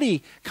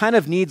everybody kind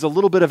of needs a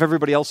little bit of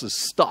everybody else's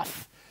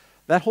stuff.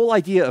 That whole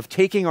idea of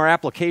taking our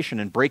application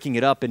and breaking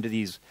it up into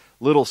these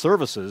little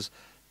services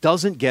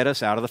doesn't get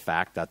us out of the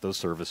fact that those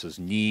services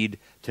need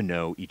to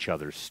know each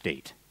other's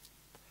state.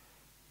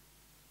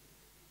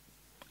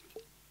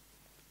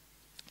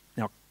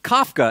 Now,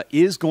 Kafka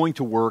is going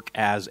to work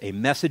as a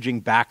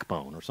messaging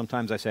backbone, or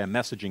sometimes I say a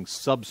messaging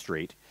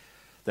substrate,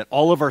 that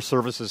all of our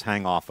services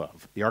hang off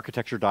of. The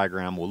architecture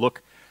diagram will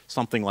look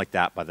something like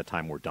that by the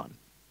time we're done.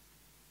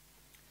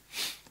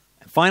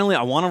 And finally,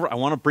 I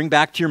want to bring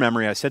back to your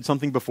memory, I said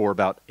something before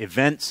about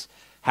events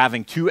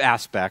having two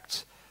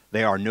aspects.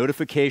 They are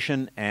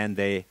notification and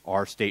they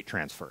are state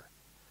transfer.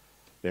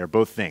 They are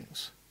both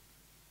things.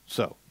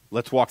 So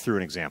let's walk through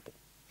an example.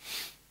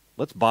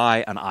 Let's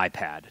buy an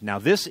iPad. Now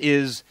this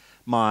is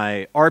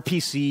my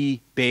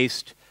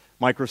RPC-based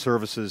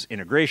microservices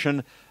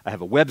integration. I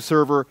have a web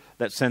server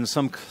that sends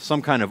some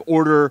kind of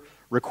order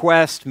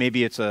request.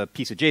 Maybe it's a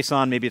piece of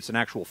JSON. Maybe it's an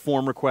actual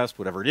form request,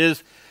 whatever it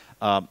is.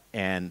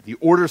 And the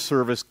order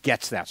service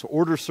gets that. So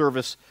order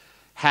service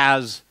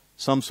has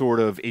some sort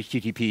of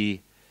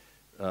HTTP,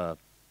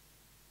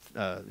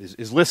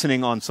 is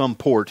listening on some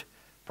port,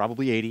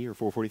 probably 80 or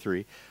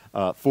 443,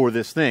 for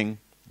this thing,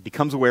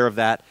 becomes aware of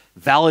that,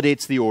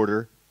 validates the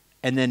order,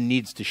 and then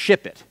needs to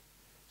ship it.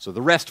 So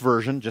the REST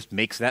version just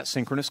makes that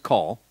synchronous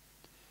call,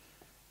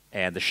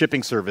 and the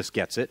shipping service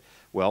gets it.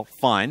 Well,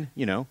 fine,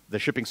 the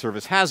shipping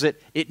service has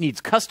it. It needs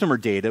customer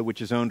data,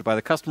 which is owned by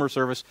the customer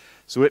service,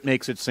 so it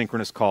makes its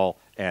synchronous call,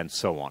 and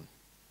so on.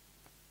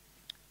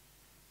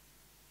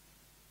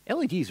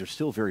 LEDs are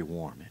still very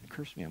warm. It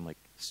occurs to me, I'm like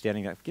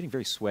standing up, getting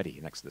very sweaty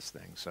next to this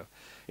thing. So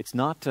it's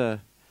not,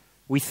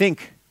 we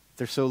think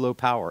they're so low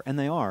power, and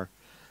they are,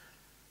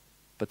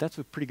 but that's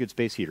a pretty good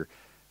space heater.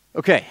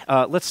 Okay,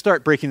 let's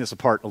start breaking this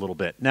apart a little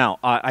bit. Now,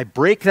 I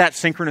break that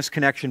synchronous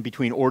connection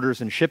between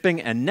orders and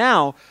shipping, and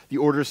now the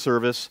order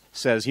service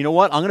says, you know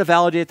what, I'm going to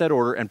validate that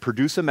order and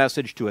produce a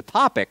message to a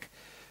topic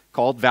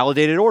called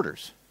validated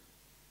orders.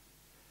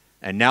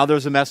 And now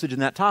there's a message in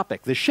that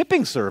topic. The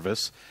shipping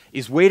service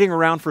is waiting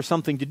around for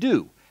something to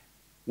do.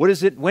 What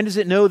is it? When does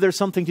it know there's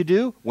something to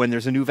do? When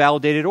there's a new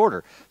validated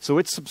order. So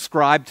it's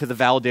subscribed to the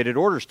validated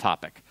orders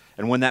topic.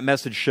 And when that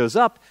message shows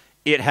up,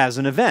 it has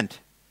an event.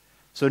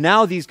 So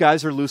now these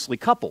guys are loosely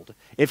coupled.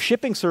 If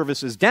shipping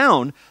service is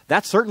down,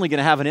 that's certainly going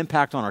to have an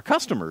impact on our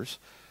customers,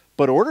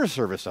 but order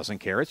service doesn't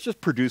care. It's just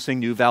producing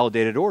new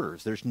validated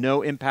orders. There's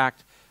no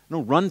impact,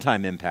 no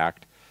runtime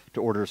impact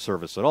to order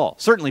service at all.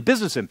 Certainly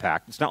business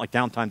impact. It's not like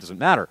downtime doesn't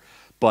matter,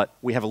 but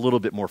we have a little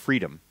bit more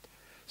freedom.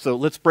 So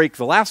let's break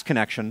the last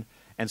connection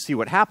and see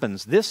what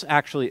happens. This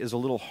actually is a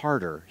little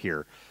harder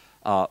here.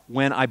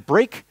 When I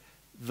break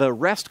the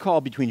REST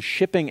call between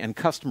shipping and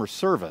customer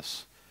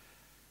service,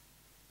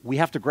 we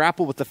have to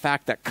grapple with the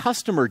fact that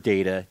customer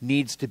data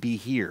needs to be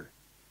here.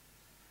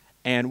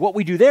 And what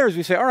we do there is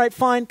we say, all right,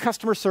 fine,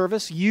 customer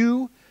service,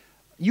 you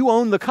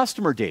own the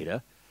customer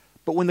data,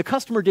 but when the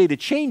customer data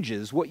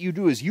changes, what you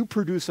do is you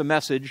produce a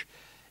message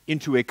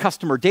into a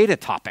customer data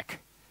topic.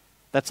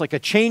 That's like a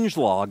change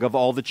log of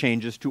all the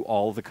changes to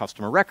all the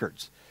customer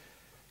records.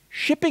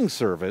 Shipping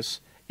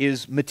service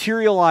is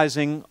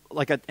materializing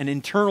like an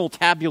internal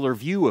tabular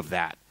view of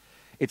that.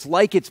 It's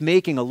like it's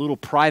making a little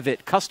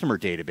private customer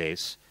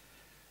database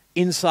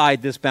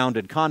inside this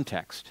bounded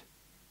context.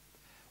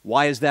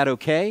 Why is that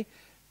okay?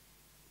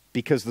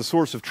 Because the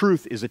source of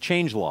truth is a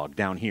change log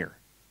down here.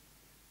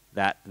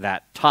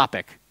 That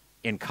topic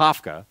in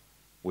Kafka,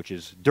 which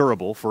is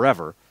durable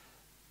forever,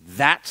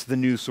 that's the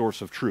new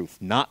source of truth.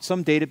 Not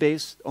some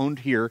database owned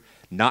here,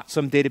 not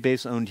some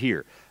database owned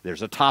here.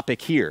 There's a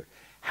topic here.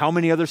 How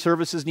many other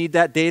services need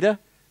that data?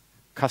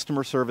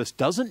 Customer service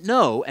doesn't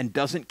know and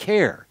doesn't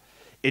care.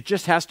 It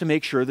just has to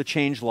make sure the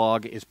change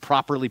log is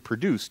properly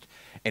produced,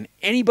 and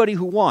anybody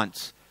who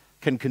wants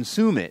can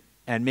consume it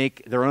and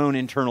make their own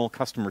internal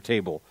customer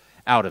table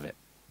out of it.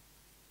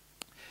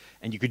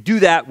 And you could do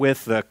that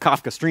with the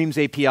Kafka Streams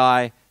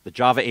API, the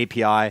Java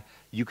API.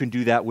 You can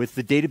do that with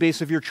the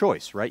database of your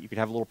choice, right? You could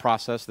have a little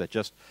process that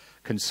just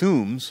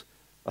consumes,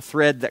 a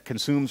thread that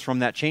consumes from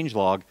that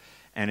changelog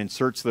and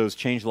inserts those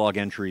changelog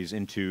entries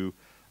into,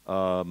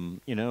 a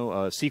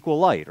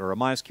SQLite or a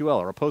MySQL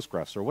or a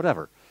Postgres or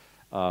whatever.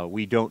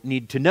 We don't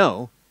need to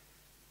know.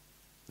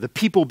 The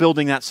people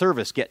building that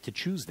service get to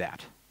choose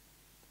that.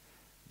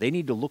 They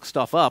need to look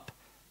stuff up.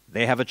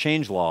 They have a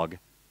changelog.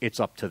 It's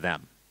up to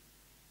them.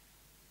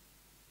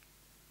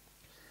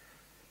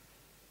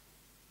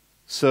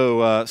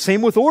 So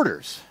same with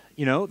orders.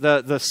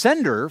 The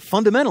sender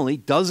fundamentally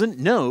doesn't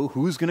know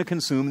who's going to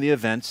consume the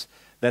events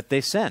that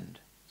they send.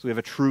 So we have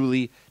a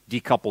truly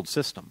decoupled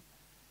system.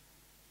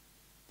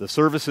 The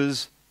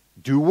services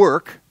do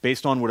work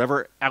based on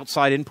whatever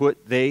outside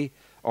input they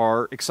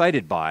are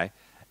excited by,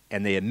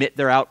 and they emit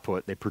their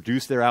output, they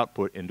produce their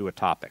output into a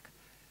topic.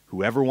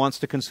 Whoever wants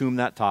to consume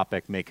that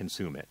topic may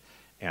consume it.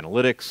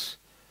 Analytics,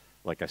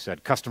 like I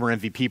said, customer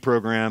MVP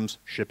programs,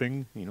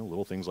 shipping,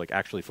 little things like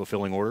actually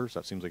fulfilling orders.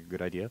 That seems like a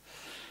good idea.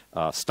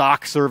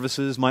 Stock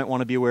services might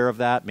want to be aware of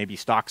that. Maybe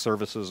stock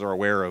services are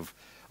aware of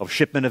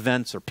shipment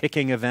events or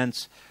picking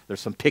events. There's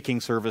some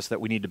picking service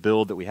that we need to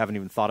build that we haven't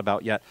even thought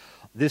about yet.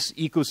 This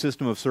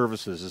ecosystem of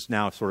services is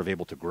now sort of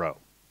able to grow.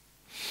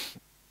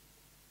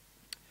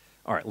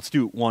 All right, let's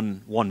do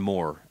one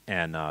more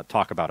and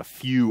talk about a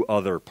few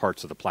other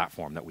parts of the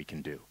platform that we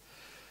can do.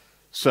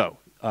 So,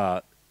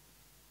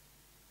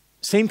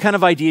 same kind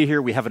of idea here.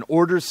 We have an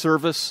orders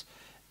service,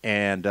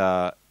 and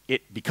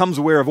it becomes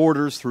aware of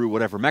orders through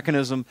whatever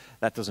mechanism.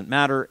 That doesn't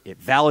matter.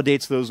 It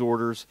validates those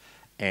orders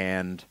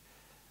and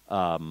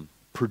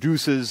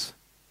produces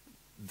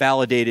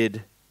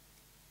validated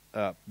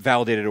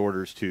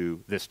orders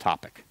to this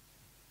topic.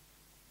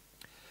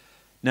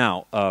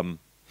 Now,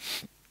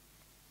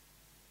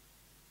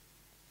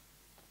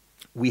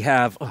 we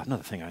have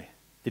another thing I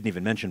didn't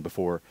even mention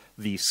before,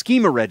 the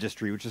schema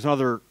registry, which is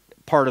another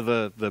part of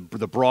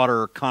the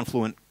broader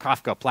Confluent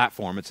Kafka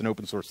platform. It's an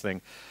open source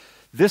thing.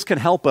 This can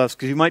help us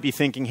because you might be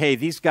thinking, hey,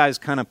 these guys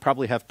kind of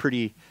probably have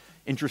pretty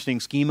interesting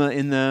schema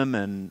in them,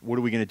 and what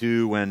are we going to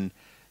do when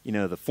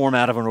the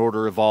format of an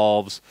order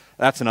evolves?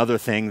 That's another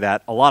thing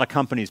that a lot of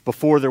companies,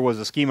 before there was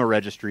a schema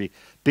registry,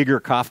 bigger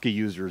Kafka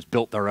users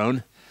built their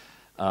own.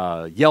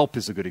 Yelp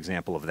is a good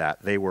example of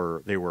that. They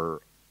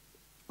were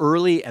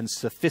early and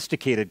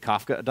sophisticated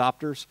Kafka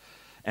adopters.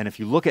 And if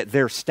you look at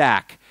their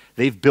stack,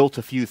 they've built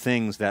a few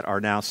things that are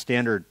now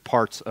standard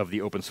parts of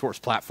the open source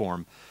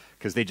platform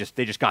because they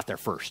just got there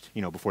first,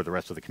 before the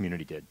rest of the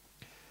community did.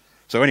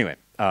 So anyway,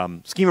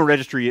 schema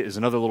registry is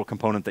another little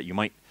component that you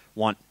might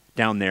want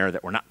down there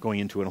that we're not going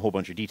into in a whole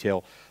bunch of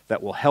detail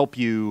that will help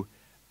you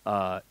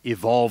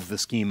evolve the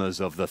schemas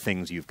of the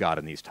things you've got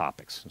in these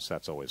topics. So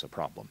that's always a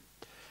problem.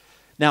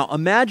 Now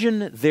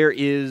imagine there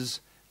is,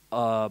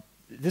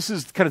 this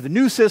is kind of the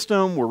new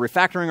system. We're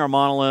refactoring our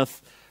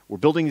monolith. We're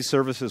building these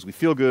services. We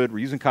feel good. We're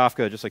using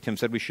Kafka just like Tim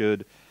said we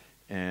should.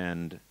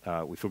 And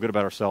we feel good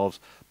about ourselves.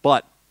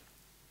 But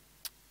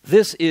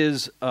this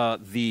is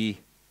the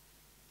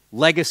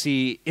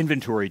legacy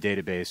inventory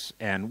database,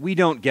 and we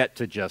don't get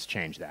to just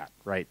change that,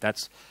 right?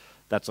 That's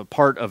a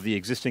part of the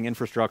existing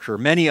infrastructure.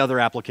 Many other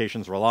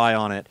applications rely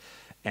on it,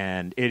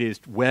 and it is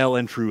well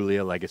and truly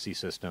a legacy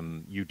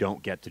system. You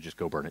don't get to just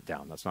go burn it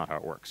down. That's not how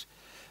it works.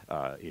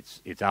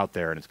 It's out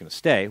there, and it's going to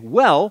stay.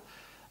 Well,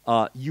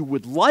 you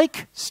would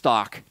like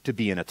stock to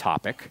be in a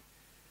topic,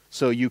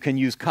 so you can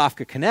use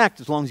Kafka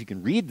Connect as long as you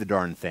can read the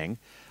darn thing.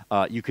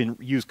 You can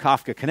use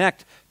Kafka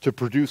Connect to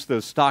produce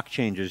those stock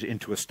changes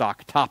into a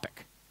stock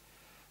topic.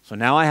 So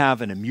now I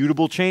have an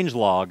immutable change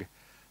log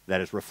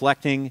that is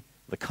reflecting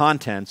the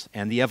contents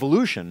and the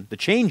evolution, the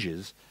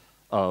changes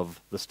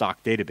of the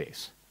stock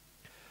database.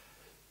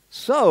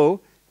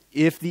 So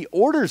if the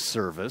orders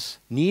service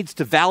needs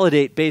to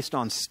validate based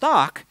on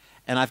stock,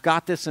 and I've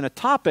got this in a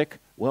topic,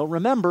 well,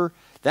 remember,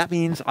 that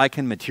means I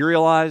can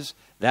materialize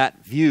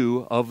that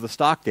view of the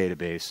stock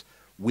database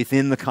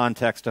within the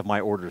context of my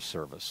orders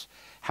service.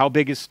 How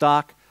big is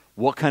stock?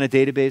 What kind of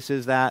database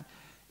is that?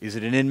 Is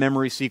it an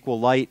in-memory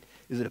SQLite?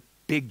 Is it a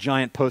big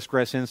giant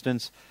Postgres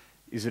instance?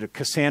 Is it a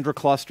Cassandra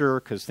cluster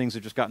because things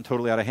have just gotten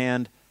totally out of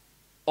hand?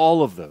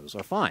 All of those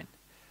are fine,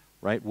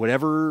 right?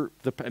 Whatever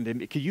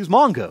it could use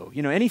Mongo.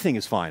 Anything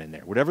is fine in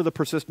there. Whatever the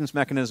persistence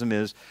mechanism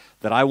is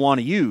that I want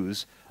to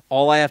use,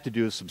 all I have to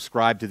do is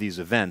subscribe to these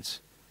events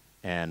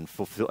and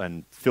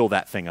fill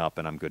that thing up,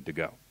 and I'm good to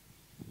go.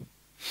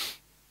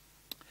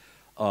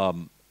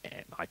 And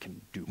I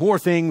can do more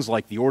things,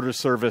 like the order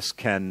service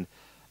can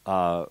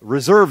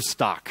reserve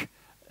stock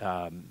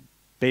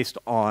based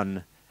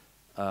on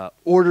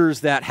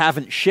orders that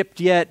haven't shipped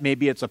yet.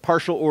 Maybe it's a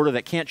partial order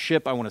that can't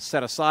ship. I want to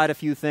set aside a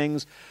few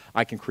things.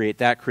 I can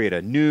create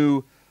a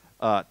new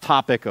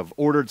topic of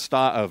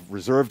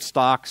reserved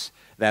stocks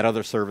that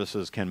other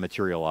services can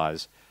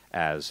materialize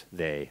as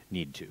they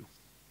need to.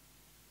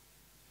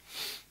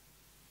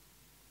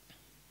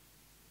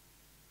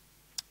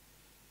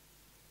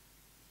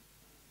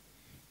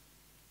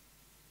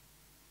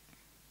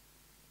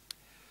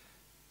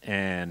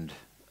 And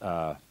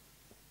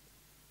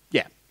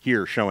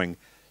here showing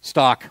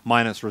stock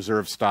minus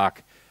reserve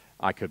stock,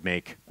 I could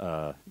make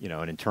an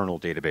internal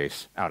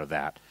database out of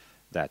that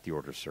the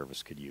order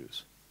service could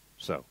use.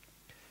 So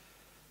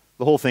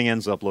the whole thing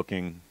ends up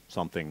looking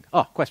something.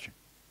 Oh, question.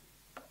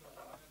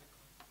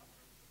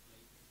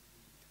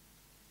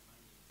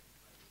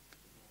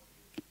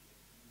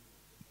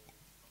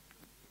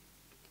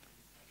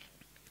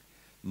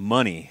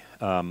 Money.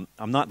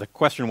 The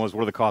question was,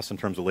 what are the costs in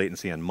terms of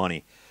latency and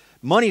money?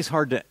 Money's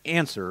hard to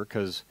answer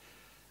because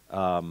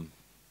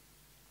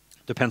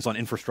depends on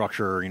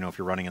infrastructure, if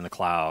you're running in the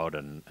cloud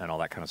and all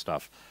that kind of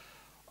stuff.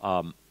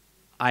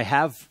 I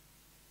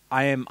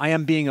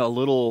am being a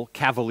little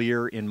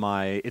cavalier in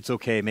my it's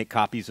okay make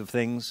copies of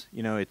things.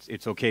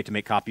 It's okay to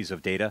make copies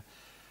of data,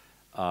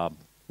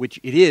 which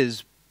it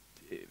is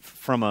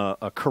from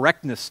a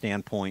correctness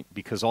standpoint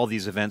because all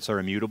these events are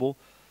immutable.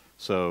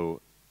 So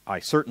I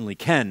certainly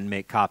can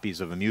make copies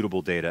of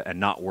immutable data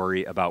and not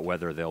worry about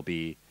whether they'll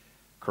be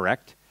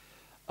correct.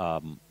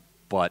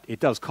 But it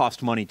does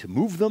cost money to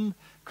move them,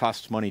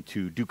 costs money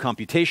to do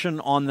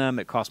computation on them,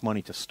 it costs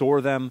money to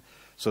store them.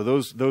 So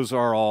those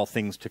are all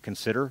things to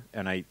consider.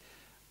 And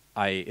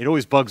it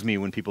always bugs me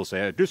when people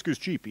say, disk is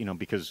cheap,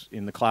 because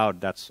in the cloud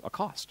that's a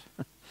cost.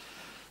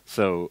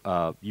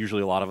 So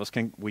usually a lot of us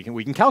can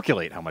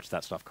calculate how much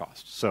that stuff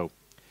costs. So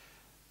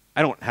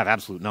I don't have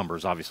absolute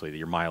numbers, obviously, that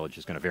your mileage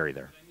is going to vary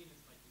there.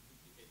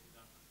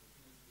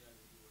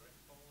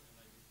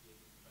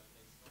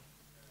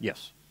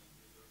 Yes.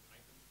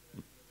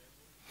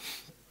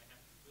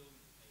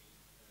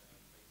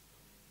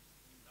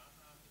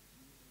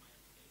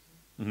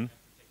 Mm-hmm.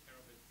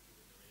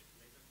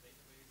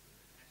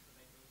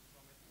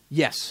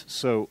 Yes.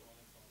 So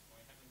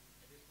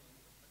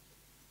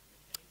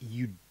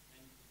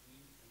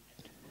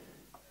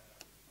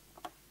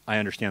I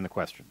understand the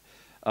question.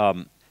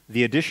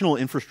 The additional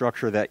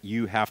infrastructure that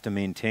you have to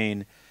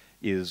maintain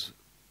is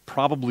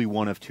probably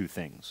one of two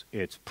things.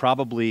 It's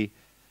probably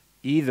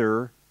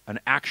either an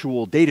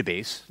actual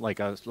database, like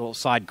a little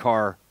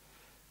sidecar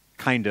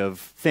kind of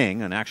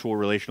thing, an actual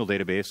relational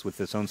database with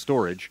its own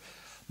storage.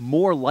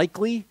 More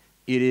likely,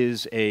 it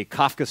is a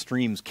Kafka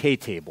Streams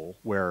K-table,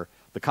 where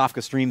the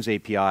Kafka Streams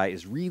API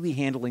is really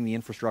handling the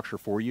infrastructure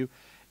for you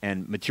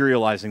and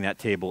materializing that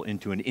table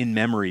into an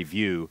in-memory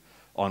view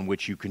on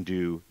which you can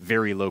do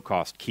very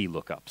low-cost key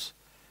lookups.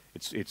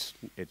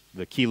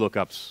 the key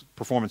lookup's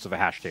performance of a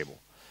hash table.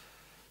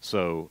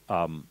 So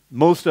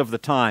most of the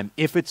time,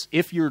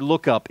 if your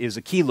lookup is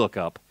a key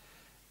lookup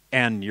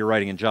and you're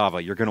writing in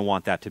Java, you're going to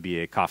want that to be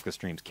a Kafka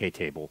Streams K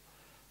table.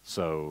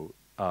 So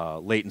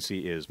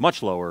latency is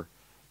much lower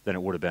than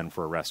it would have been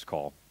for a REST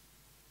call.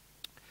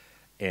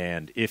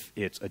 And if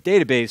it's a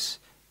database,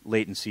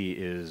 latency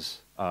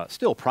is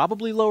still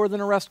probably lower than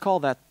a REST call.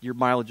 That your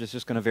mileage is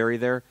just going to vary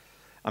there.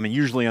 I mean,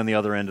 usually on the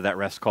other end of that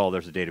REST call,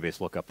 there's a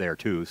database lookup there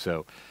too.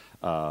 So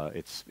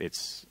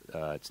it's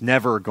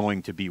never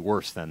going to be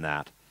worse than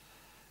that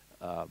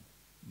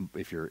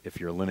if you're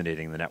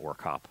eliminating the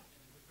network hop.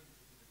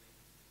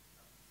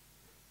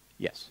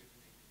 Yes.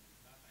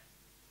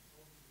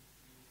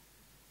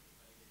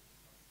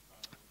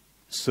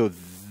 So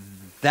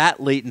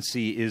that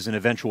latency is an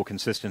eventual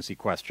consistency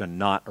question,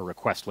 not a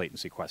request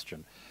latency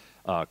question,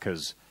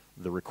 because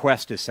the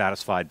request is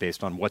satisfied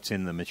based on what's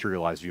in the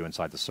materialized view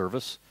inside the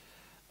service,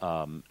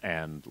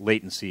 and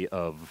latency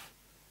of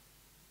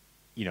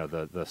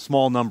the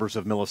small numbers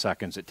of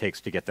milliseconds it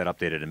takes to get that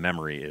updated in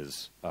memory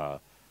is the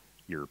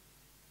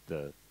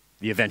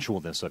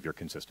eventualness of your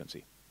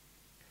consistency.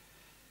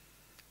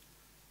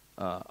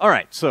 All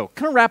right, so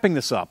kind of wrapping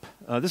this up.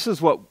 This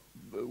is what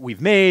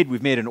we've made.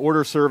 We've made an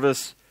order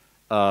service.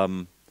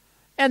 And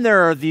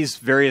there are these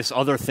various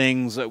other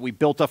things. We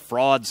built a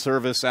fraud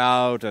service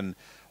out and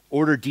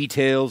order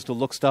details to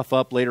look stuff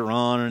up later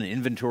on, an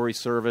inventory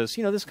service.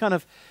 This kind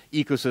of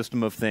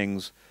ecosystem of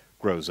things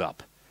grows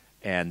up.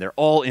 And they're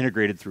all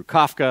integrated through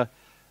Kafka.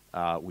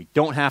 We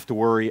don't have to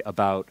worry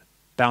about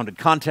bounded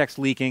context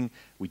leaking.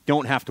 We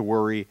don't have to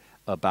worry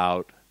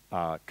about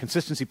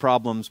consistency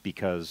problems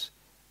because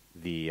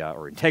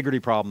or integrity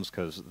problems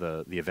because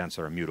the events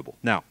are immutable.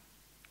 Now,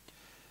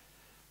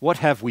 what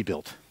have we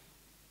built?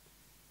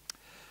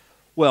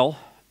 Well,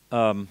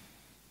 there's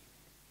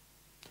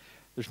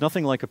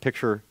nothing like a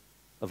picture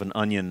of an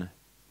onion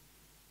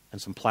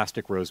and some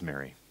plastic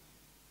rosemary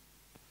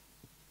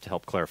to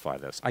help clarify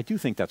this. I do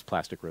think that's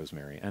plastic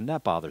rosemary, and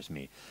that bothers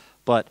me,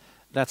 but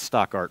that's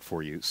stock art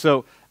for you.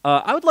 So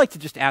I would like to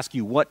just ask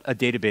you what a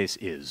database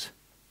is.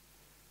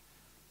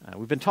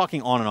 We've been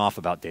talking on and off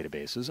about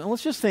databases, and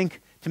let's just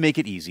think, to make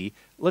it easy,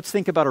 let's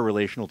think about a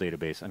relational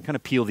database and kind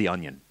of peel the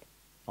onion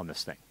on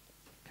this thing.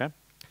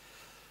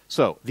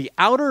 So the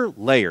outer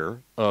layer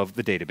of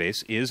the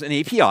database is an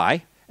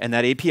API, and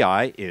that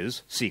API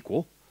is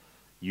SQL.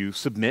 You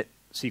submit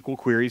SQL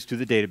queries to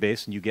the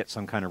database, and you get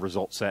some kind of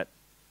result set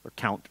or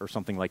count or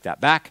something like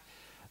that back.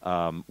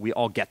 We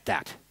all get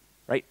that,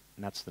 right?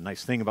 And that's the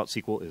nice thing about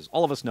SQL is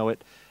all of us know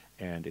it,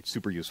 and it's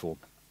super useful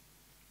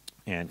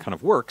and kind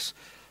of works,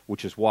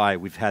 which is why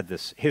we've had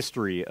this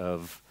history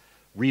of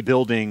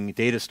rebuilding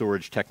data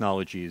storage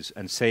technologies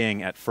and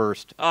saying at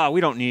first,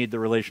 we don't need the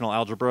relational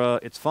algebra,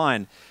 it's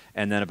fine.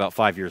 And then about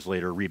 5 years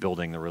later,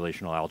 rebuilding the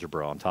relational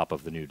algebra on top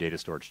of the new data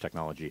storage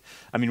technology.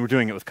 I mean, we're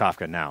doing it with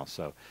Kafka now,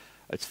 so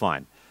it's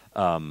fine.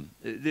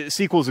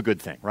 SQL is a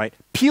good thing, right?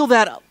 Peel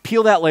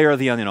that layer of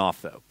the onion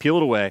off, though. Peel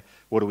it away.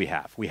 What do we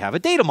have? We have a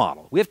data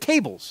model. We have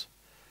tables,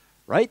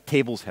 right?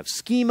 Tables have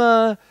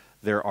schema.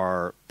 There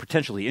are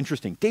potentially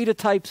interesting data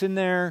types in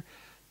there.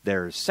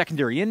 There's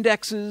secondary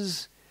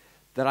indexes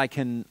that I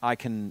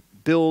can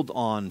build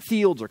on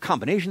fields or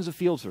combinations of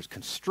fields. There's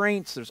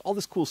constraints. There's all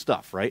this cool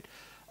stuff, right?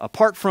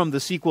 Apart from the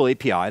SQL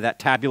API, that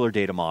tabular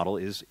data model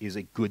is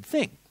a good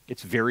thing.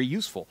 It's very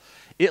useful.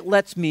 It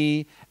lets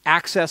me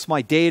access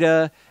my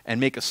data and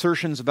make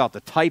assertions about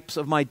the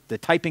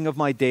typing of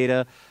my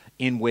data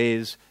in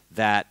ways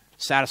that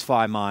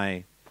satisfy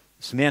my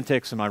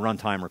semantics and my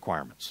runtime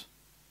requirements.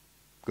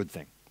 Good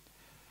thing.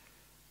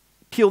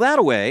 Peel that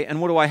away, and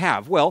what do I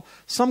have? Well,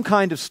 some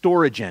kind of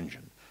storage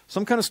engine.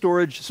 Some kind of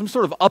storage, some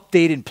sort of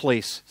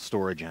update-in-place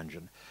storage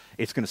engine.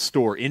 It's going to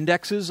store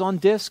indexes on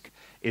disk.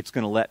 It's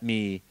going to let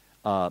me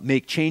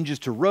make changes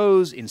to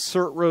rows,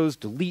 insert rows,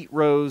 delete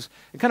rows,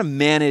 and kind of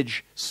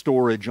manage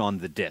storage on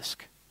the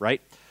disk,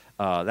 right?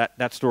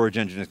 That storage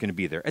engine is going to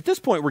be there. At this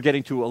point, we're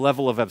getting to a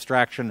level of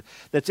abstraction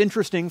that's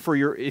interesting for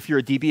if you're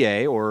a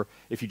DBA or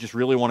if you just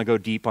really want to go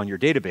deep on your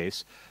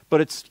database,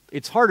 but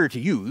it's harder to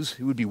use.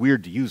 It would be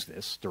weird to use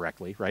this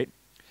directly, right?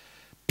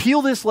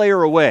 Peel this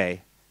layer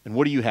away, and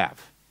what do you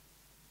have?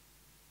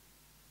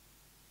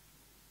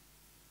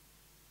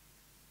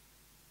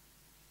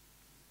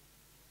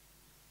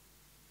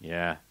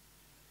 Yeah.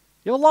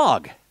 You have a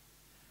log.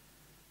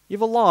 You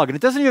have a log, and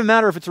it doesn't even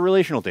matter if it's a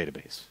relational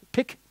database.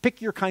 Pick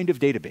your kind of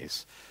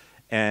database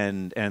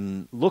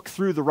and look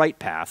through the write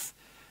path,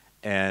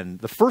 and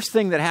the first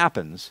thing that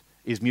happens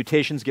is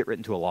mutations get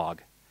written to a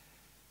log.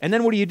 And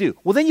then what do?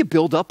 Well, then you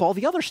build up all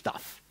the other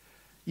stuff.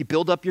 You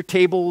build up your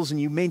tables,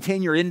 and you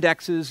maintain your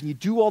indexes, and you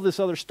do all this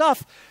other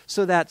stuff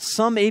so that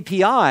some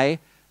API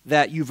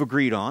that you've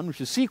agreed on,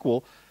 which is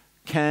SQL,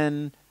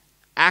 can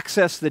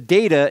access the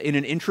data in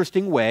an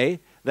interesting way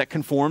that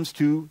conforms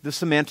to the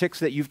semantics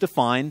that you've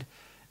defined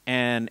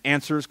and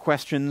answers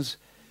questions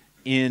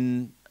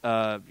in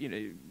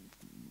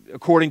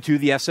according to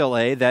the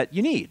SLA that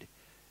you need.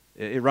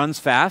 It runs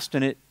fast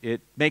and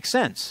it makes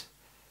sense.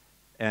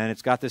 and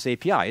it's got this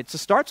API. It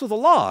starts with a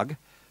log,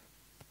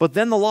 but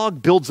then the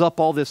log builds up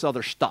all this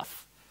other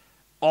stuff.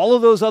 All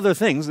of those other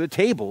things, the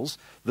tables,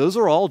 those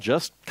are all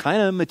just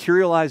kind of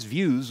materialized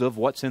views of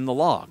what's in the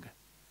log.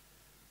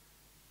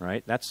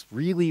 Right? That's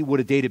really what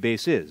a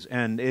database is.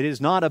 And it is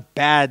not a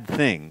bad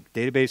thing.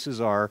 Databases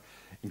are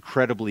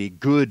incredibly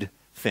good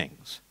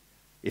things.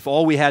 If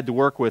all we had to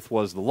work with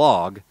was the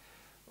log,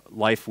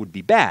 life would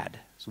be bad.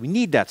 So we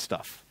need that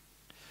stuff.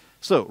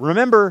 So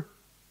remember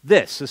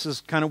this. This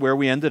is kind of where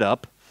we ended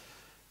up.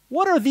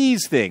 What are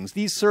these things,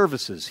 these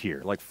services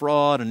here, like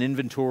fraud and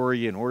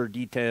inventory and order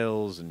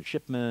details and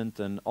shipment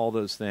and all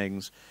those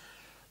things?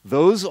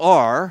 Those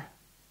are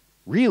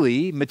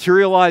really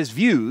materialized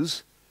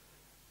views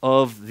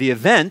of the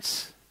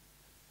events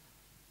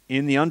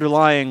in the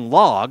underlying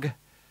log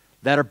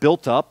that are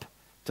built up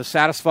to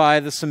satisfy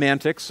the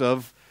semantics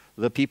of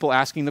the people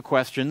asking the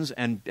questions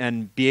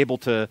and be able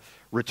to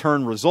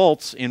return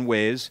results in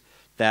ways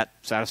that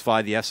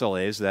satisfy the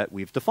SLAs that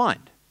we've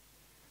defined.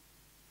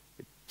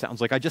 It sounds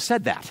like I just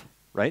said that,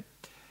 right?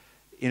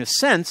 In a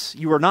sense,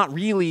 you are not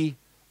really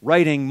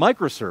writing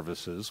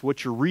microservices.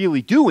 What you're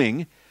really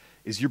doing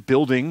is you're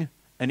building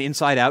an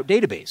inside-out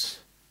database.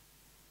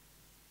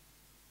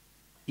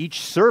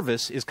 Each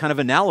service is kind of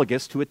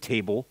analogous to a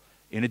table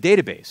in a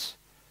database.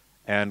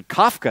 And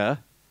Kafka,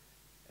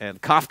 and the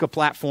Kafka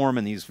platform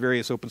and these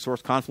various open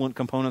source Confluent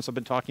components I've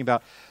been talking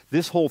about,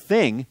 this whole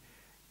thing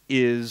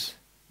is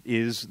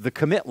the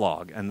commit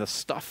log and the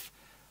stuff,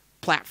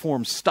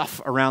 platform stuff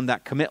around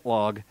that commit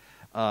log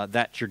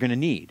that you're going to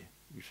need.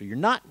 So you're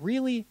not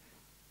really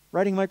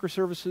writing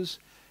microservices,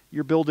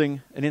 you're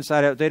building an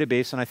inside-out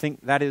database, and I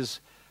think that is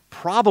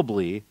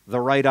probably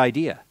the right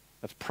idea.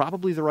 That's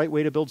probably the right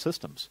way to build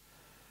systems.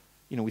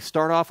 You know, we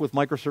start off with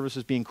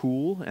microservices being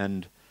cool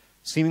and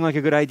seeming like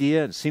a good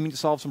idea and seeming to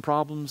solve some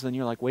problems. Then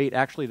you're like, wait,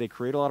 actually, they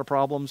create a lot of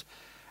problems.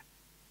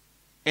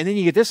 And then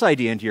you get this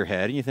idea into your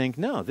head and you think,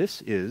 no,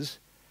 this is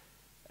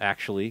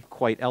actually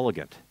quite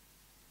elegant.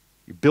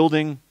 You're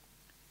building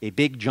a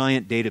big,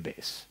 giant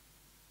database.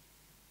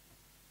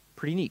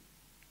 Pretty neat.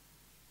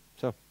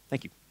 So,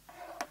 thank you.